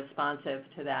that are responsive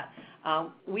to that.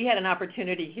 We had an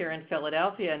opportunity here in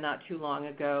Philadelphia not too long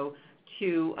ago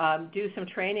to do some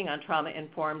training on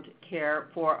trauma-informed care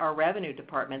for our revenue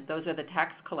department. Those are the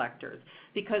tax collectors,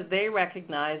 because they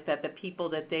recognized that the people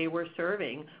that they were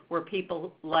serving were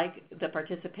people like the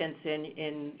participants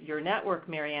in your network,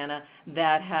 Mariana,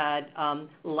 that had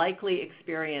likely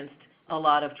experienced a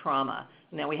lot of trauma.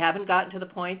 Now, we haven't gotten to the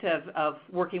point of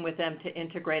working with them to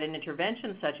integrate an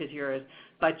intervention such as yours,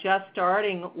 but just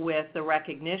starting with the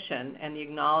recognition and the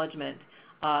acknowledgement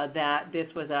that this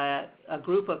was a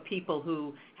group of people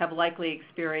who have likely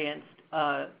experienced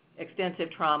extensive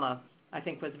trauma, I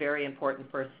think was very important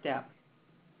first step.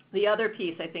 The other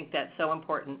piece I think that's so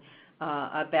important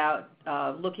about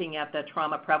looking at the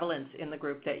trauma prevalence in the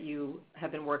group that you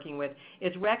have been working with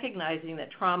is recognizing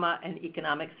that trauma and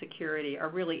economic security are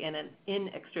really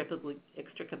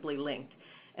inextricably linked.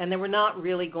 And that we're not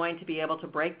really going to be able to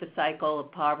break the cycle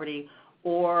of poverty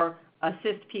or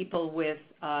assist people with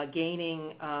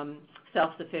gaining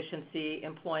self-sufficiency,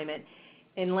 employment,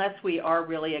 unless we are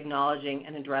really acknowledging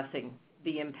and addressing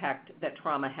the impact that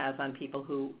trauma has on people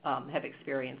who have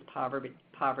experienced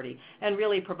poverty, and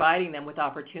really providing them with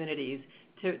opportunities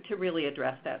to really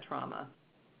address that trauma.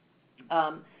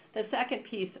 The second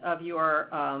piece of your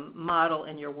model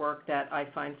and your work that I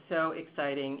find so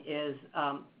exciting is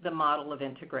the model of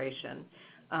integration.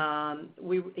 I'm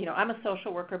a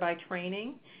social worker by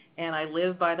training, and I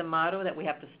live by the motto that we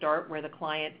have to start where the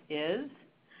client is.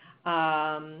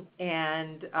 And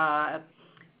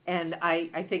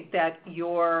I think that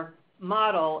your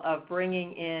model of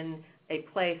bringing in a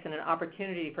place and an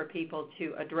opportunity for people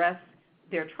to address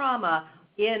their trauma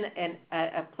in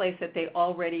a place that they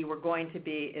already were going to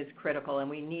be is critical, and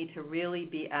we need to really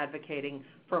be advocating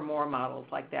for more models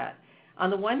like that. On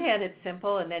the one hand, it's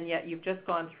simple, and then yet you've just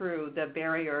gone through the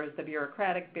barriers, the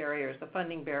bureaucratic barriers, the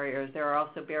funding barriers. There are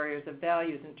also barriers of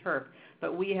values and turf,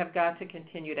 but we have got to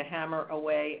continue to hammer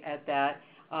away at that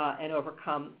and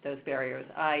overcome those barriers.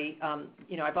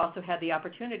 I've also had the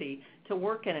opportunity to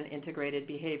work in an integrated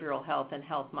behavioral health and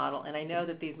health model, and I know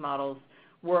that these models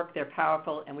work, they're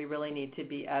powerful, and we really need to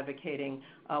be advocating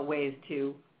ways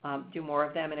to do more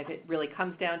of them. And if it really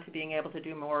comes down to being able to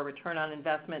do more return on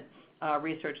investment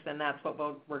research, then that's what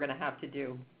we're going to have to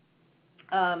do.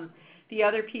 The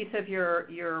other piece of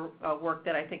your work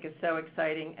that I think is so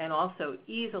exciting and also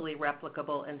easily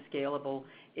replicable and scalable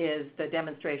is the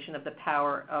demonstration of the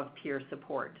power of peer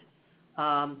support.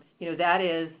 That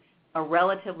is a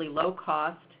relatively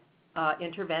low-cost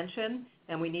intervention,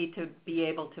 and we need to be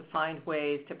able to find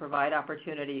ways to provide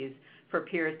opportunities for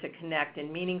peers to connect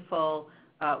in meaningful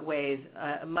ways,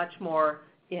 much more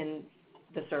in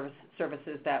the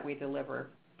services that we deliver.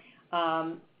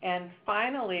 And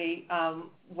finally,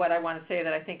 what I want to say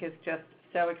that I think is just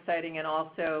so exciting and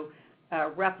also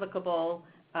replicable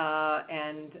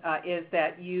is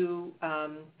that you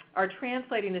are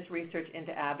translating this research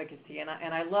into advocacy.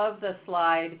 And I love the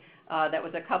slide that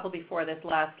was a couple before this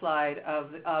last slide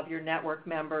of your network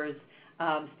members.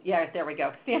 There we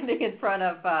go, standing in front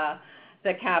of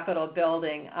the Capitol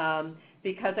building.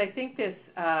 Because I think this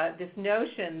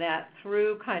notion that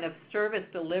through kind of service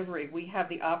delivery, we have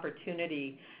the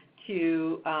opportunity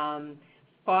to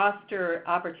foster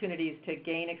opportunities to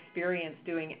gain experience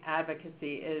doing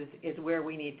advocacy is where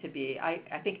we need to be.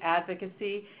 I think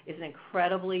advocacy is an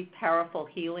incredibly powerful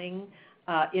healing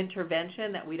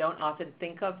intervention that we don't often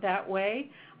think of that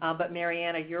way. But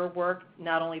Mariana, your work,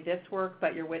 not only this work,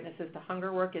 but your Witnesses to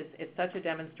Hunger work is such a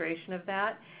demonstration of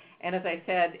that. And as I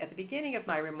said at the beginning of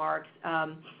my remarks,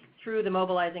 through the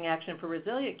Mobilizing Action for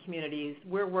Resilient Communities,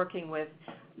 we're working with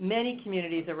many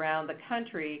communities around the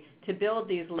country to build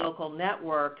these local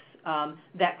networks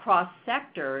that cross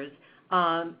sectors,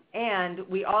 and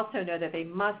we also know that they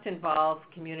must involve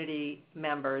community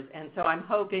members. And so I'm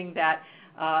hoping that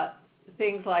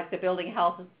things like the Building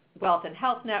Health Wealth and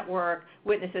Health Network,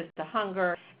 Witnesses to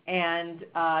Hunger, and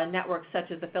networks such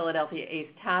as the Philadelphia ACE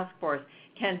Task Force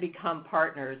can become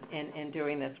partners in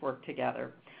doing this work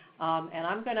together. And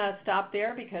I'm going to stop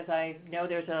there because I know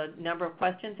there's a number of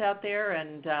questions out there,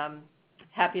 and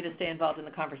happy to stay involved in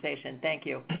the conversation. Thank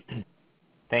you.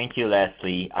 Thank you,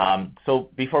 Leslie. So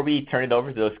before we turn it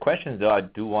over to those questions, though, I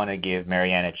do want to give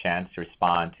Mariana a chance to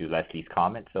respond to Leslie's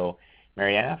comment. So,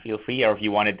 Mariana, feel free, or if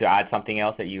you wanted to add something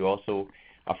else that you also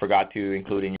forgot to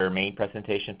include in your main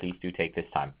presentation, please do take this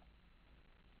time.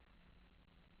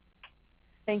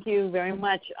 Thank you very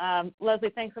much.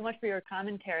 Leslie, thanks so much for your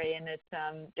commentary, and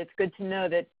it's good to know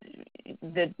that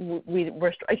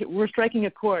we're striking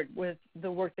a chord with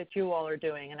the work that you all are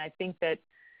doing. And I think that,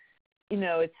 you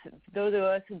know, it's those of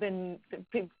us who've been,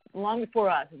 long before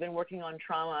us, have been working on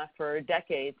trauma for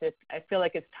decades. I feel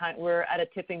like it's time, we're at a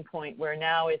tipping point where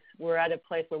now we're at a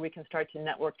place where we can start to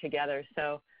network together.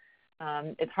 So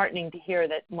it's heartening to hear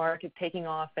that Mark is taking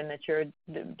off and that you're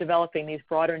developing these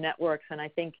broader networks. And I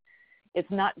think it's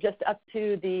not just up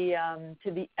to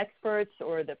the experts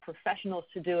or the professionals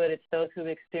to do it. It's those who've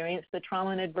experienced the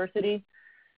trauma and adversity.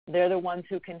 They're the ones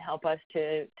who can help us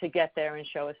to get there and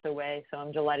show us the way. So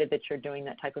I'm delighted that you're doing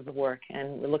that type of work,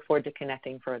 and we look forward to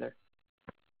connecting further.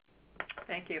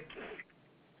 Thank you.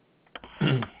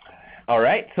 All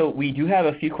right, so we do have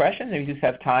a few questions, and we just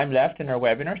have time left in our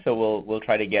webinar, so we'll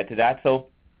try to get to that. So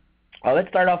let's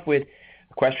start off with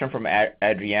a question from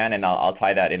Adrienne, and I'll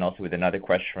tie that in also with another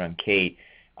question from Kate.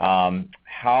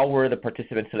 How were the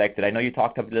participants selected? I know you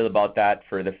talked a little about that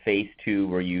for the phase 2,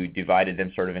 where you divided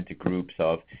them sort of into groups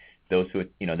of those who,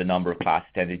 you know, the number of class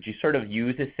attended. Did you sort of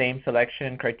use the same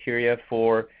selection criteria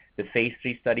for the phase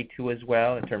 3 study too as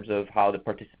well, in terms of how the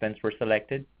participants were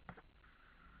selected?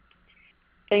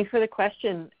 Thanks for the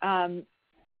question.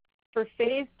 For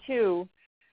phase 2,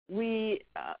 we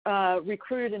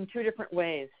recruited in 2 different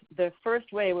ways. The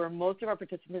first way, where most of our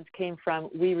participants came from,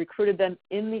 we recruited them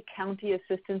in the county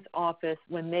assistance office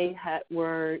when they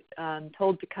were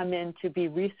told to come in to be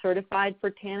recertified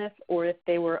for TANF, or if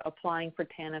they were applying for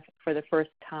TANF for the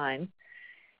first time.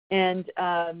 And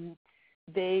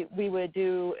we would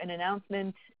do an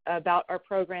announcement about our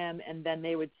program, and then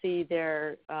they would see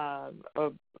their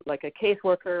like a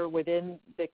caseworker within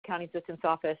the county assistance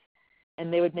office,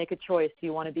 and they would make a choice. Do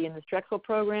you want to be in this Drexel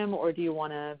program, or do you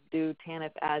want to do TANF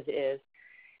as is?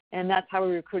 And that's how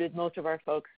we recruited most of our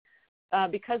folks.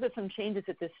 Because of some changes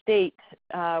at the state,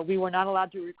 we were not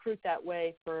allowed to recruit that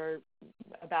way for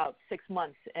about 6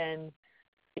 months. And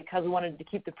because we wanted to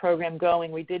keep the program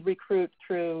going, we did recruit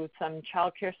through some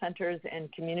child care centers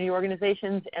and community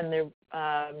organizations, and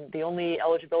the only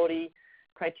eligibility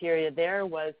criteria there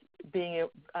was being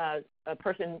a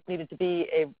person needed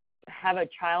to have a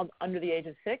child under the age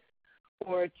of 6,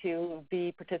 or to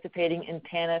be participating in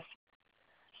TANF,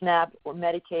 SNAP, or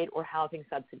Medicaid, or housing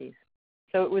subsidies.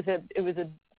 So it was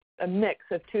a mix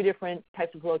of 2 different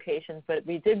types of locations, but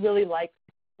we did really like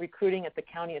recruiting at the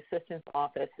county assistance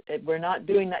office. We're not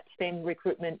doing that same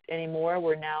recruitment anymore.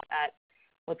 We're now at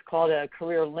what's called a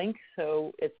career link.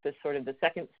 So it's the sort of the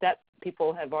second step.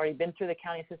 People have already been through the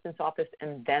county assistance office,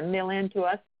 and then they land to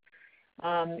us.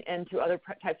 And to other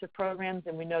types of programs,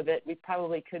 and we know that we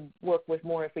probably could work with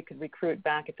more if we could recruit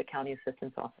back at the county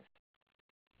assistance office.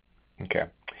 Okay.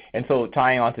 And so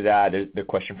tying on to that, the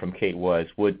question from Kate was,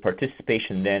 would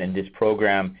participation then in this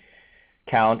program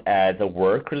count as a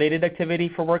work-related activity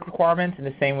for work requirements in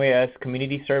the same way as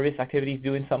community service activities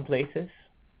do in some places?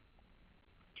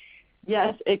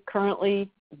 Yes, it currently,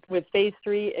 with phase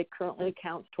 3, it currently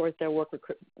counts towards their work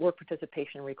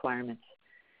participation requirements.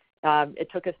 It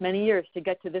took us many years to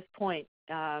get to this point.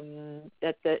 In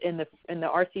the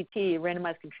RCT,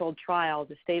 randomized controlled trial,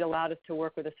 the state allowed us to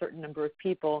work with a certain number of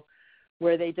people,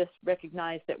 where they just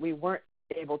recognized that we weren't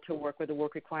able to work with the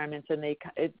work requirements, and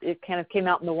it kind of came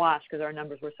out in the wash because our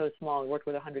numbers were so small. We worked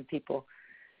with 100 people.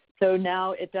 So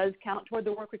now it does count toward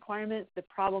the work requirement. The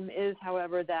problem is,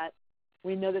 however, that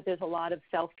we know that there's a lot of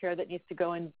self-care that needs to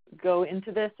go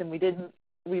into this, and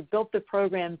we built the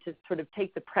program to sort of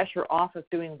take the pressure off of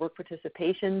doing work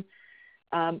participation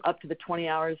up to the 20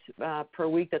 hours per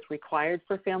week that's required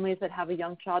for families that have a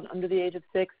young child under the age of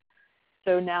 6.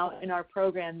 So now in our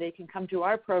program, they can come to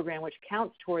our program, which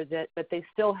counts towards it, but they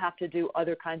still have to do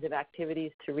other kinds of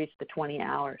activities to reach the 20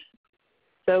 hours.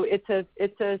 So it's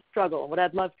a struggle. What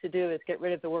I'd love to do is get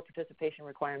rid of the work participation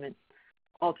requirement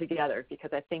altogether, because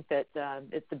I think that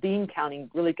it's the bean counting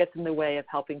really gets in the way of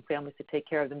helping families to take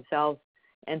care of themselves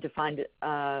and to find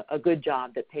a good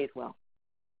job that pays well.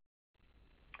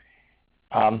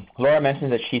 Laura mentions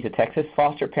that she's a Texas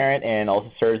foster parent and also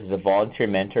serves as a volunteer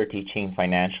mentor teaching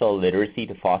financial literacy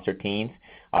to foster teens.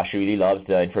 She really loves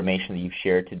the information that you've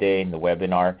shared today in the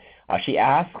webinar. She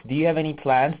asks, do you have any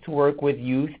plans to work with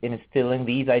youth in instilling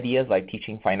these ideas, like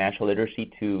teaching financial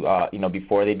literacy to,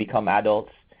 before they become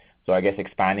adults? So I guess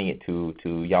expanding it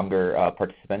to younger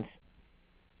participants.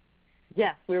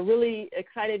 Yes, we're really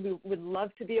excited. We would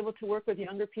love to be able to work with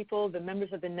younger people. The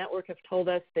members of the network have told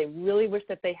us they really wish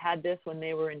that they had this when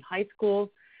they were in high school,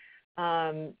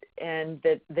 and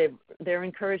that they're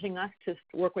encouraging us to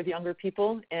work with younger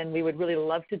people, and we would really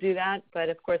love to do that. But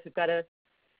of course, we've got to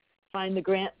find the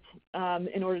grant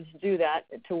in order to do that,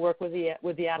 to work with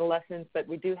the adolescents. But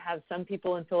we do have some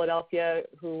people in Philadelphia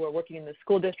who are working in the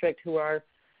school district who are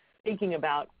thinking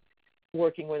about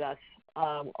working with us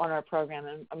on our program,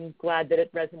 and I'm glad that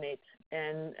it resonates,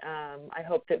 and I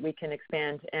hope that we can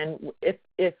expand. And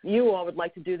if you all would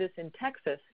like to do this in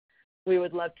Texas, we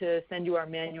would love to send you our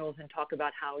manuals and talk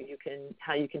about how you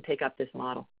can take up this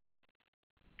model.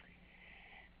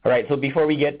 All right, so before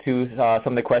we get to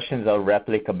some of the questions of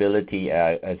replicability,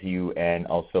 as you and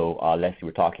also Leslie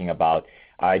were talking about,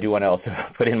 I do want to also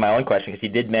put in my own question, because you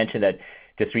did mention that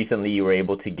just recently you were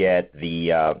able to get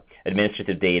the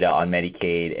administrative data on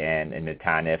Medicaid and the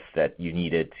TANF that you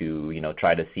needed to,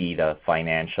 try to see the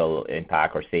financial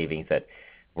impact or savings that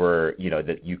were,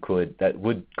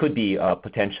 could be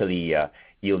potentially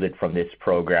yielded from this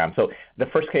program. So the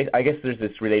first case, I guess there's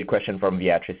this related question from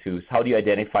Beatrice, who's how do you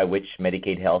identify which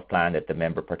Medicaid health plan that the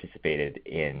member participated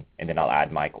in? And then I'll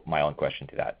add my own question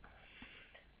to that.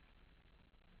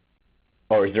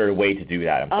 Or is there a way to do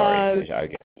that? I'm sorry. I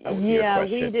guess that would be your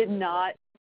question.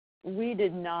 We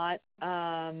did not.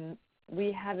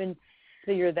 We haven't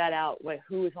figured that out,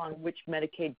 who is on which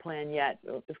Medicaid plan yet.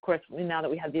 Of course, now that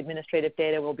we have the administrative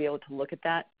data, we'll be able to look at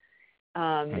that.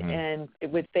 And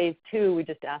with phase 2, we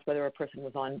just asked whether a person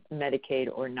was on Medicaid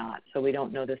or not. So we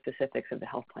don't know the specifics of the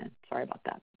health plan. Sorry about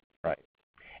that. Right.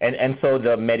 And so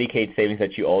the Medicaid savings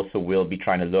that you also will be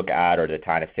trying to look at, or the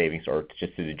TANF savings, or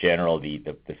just to the general, the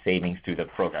savings to the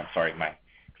program. Sorry, my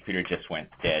computer just went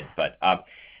dead. But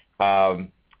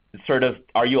sort of,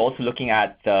 are you also looking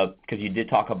at, because you did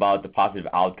talk about the positive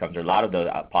outcomes, or a lot of the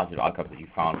positive outcomes that you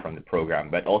found from the program,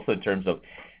 but also in terms of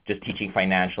just teaching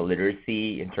financial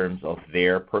literacy in terms of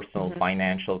their personal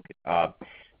financial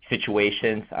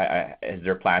situations? Is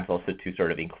there plans also to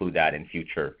sort of include that in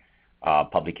future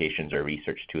publications or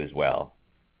research too as well?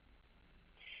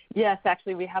 Yes,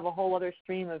 actually, we have a whole other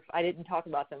stream of, I didn't talk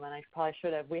about them, and I probably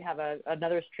should have. We have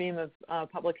another stream of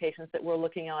publications that we're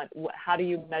looking at. How do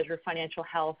you measure financial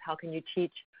health? How can you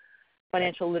teach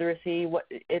financial literacy? What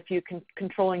if you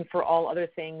controlling for all other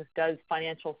things? Does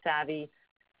financial savvy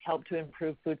help to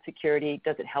improve food security?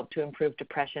 Does it help to improve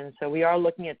depression? So we are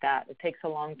looking at that. It takes a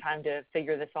long time to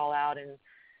figure this all out, and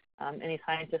any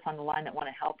scientists on the line that want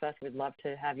to help us, we'd love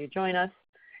to have you join us.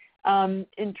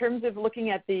 In terms of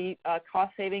looking at the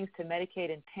cost savings to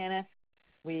Medicaid and TANF,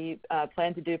 we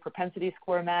plan to do propensity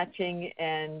score matching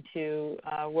and to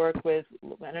work with,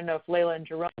 I don't know if Layla and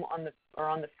Jerome are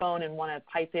on the phone and want to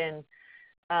pipe in,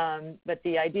 but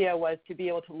the idea was to be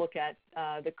able to look at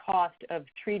the cost of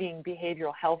treating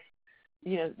behavioral health,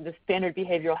 the standard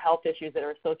behavioral health issues that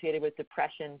are associated with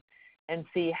depression, and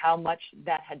see how much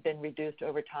that had been reduced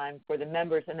over time for the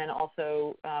members, and then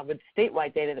also with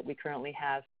statewide data that we currently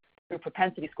have through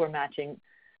propensity score matching,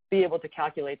 be able to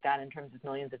calculate that in terms of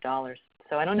millions of dollars.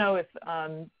 So I don't know if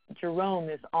Jerome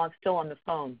is still on the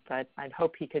phone, but I'd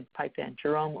hope he could pipe in,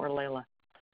 Jerome or Layla.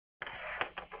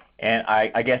 And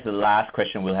I guess the last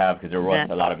question we'll have, because there was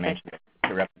a lot of mention.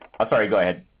 Oh, sorry, go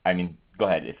ahead. Go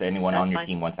ahead if anyone on your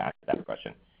team wants to answer that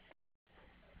question.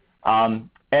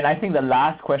 And I think the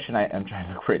last question, I'm trying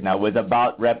to look for it now, was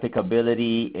about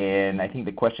replicability, and I think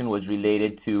the question was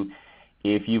related to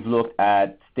if you've looked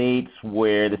at states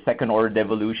where the second-order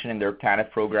devolution in their TANF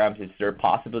programs, is there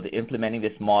possible to implementing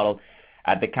this model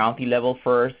at the county level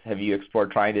first? Have you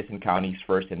explored trying this in counties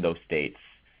first in those states?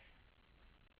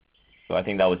 So I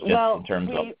think that was just in terms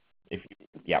of,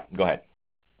 go ahead.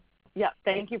 Yeah,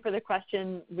 thank you for the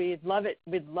question. We'd love it.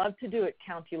 We'd love to do it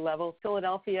county level.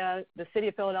 Philadelphia, the city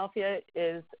of Philadelphia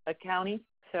is a county,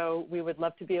 so we would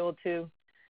love to be able to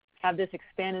have this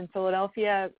expand in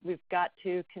Philadelphia. We've got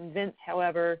to convince,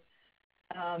 however,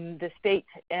 the state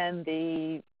and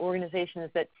the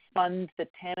organizations that fund the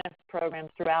TANF program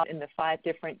throughout in the 5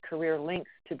 different career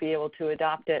links to be able to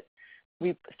adopt it.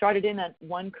 We started in at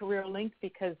one career link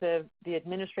because the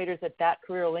administrators at that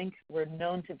career link were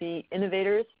known to be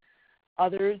innovators.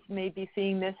 Others may be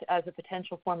seeing this as a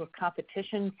potential form of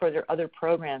competition for their other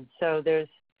programs. So there's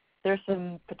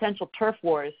some potential turf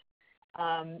wars.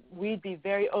 We'd be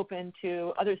very open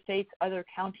to other states, other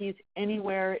counties,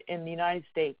 anywhere in the United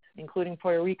States, including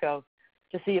Puerto Rico,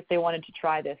 to see if they wanted to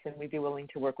try this, and we'd be willing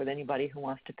to work with anybody who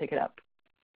wants to pick it up.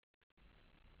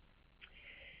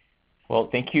 Well,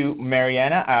 thank you,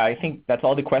 Mariana. I think that's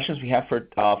all the questions we have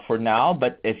for now,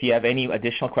 but if you have any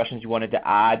additional questions you wanted to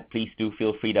add, please do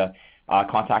feel free to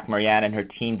contact Mariana and her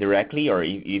team directly, or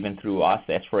even through us,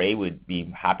 the S4A would be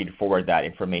happy to forward that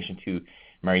information to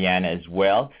Mariana as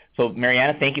well. So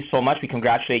Mariana, thank you so much. We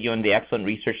congratulate you on the excellent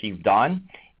research you've done.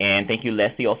 And thank you,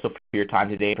 Leslie, also for your time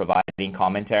today providing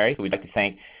commentary. So we'd like to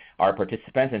thank our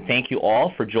participants, and thank you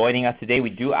all for joining us today.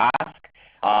 We do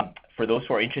ask, for those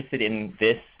who are interested in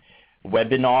this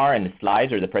webinar and the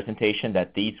slides or the presentation,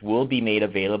 that these will be made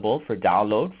available for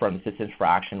download from the Systems for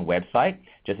Action website,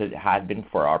 just as it has been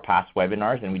for our past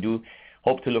webinars. And we do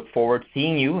hope to look forward to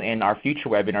seeing you in our future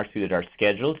webinars that are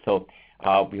scheduled. So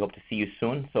we hope to see you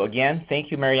soon. So again, thank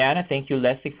you, Mariana. Thank you,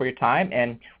 Leslie, for your time.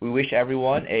 And we wish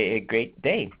everyone a great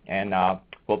day, and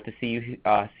hope to see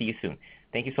you soon.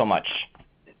 Thank you so much.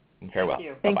 And farewell. Thank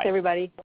you. Thanks, Bye-bye. everybody.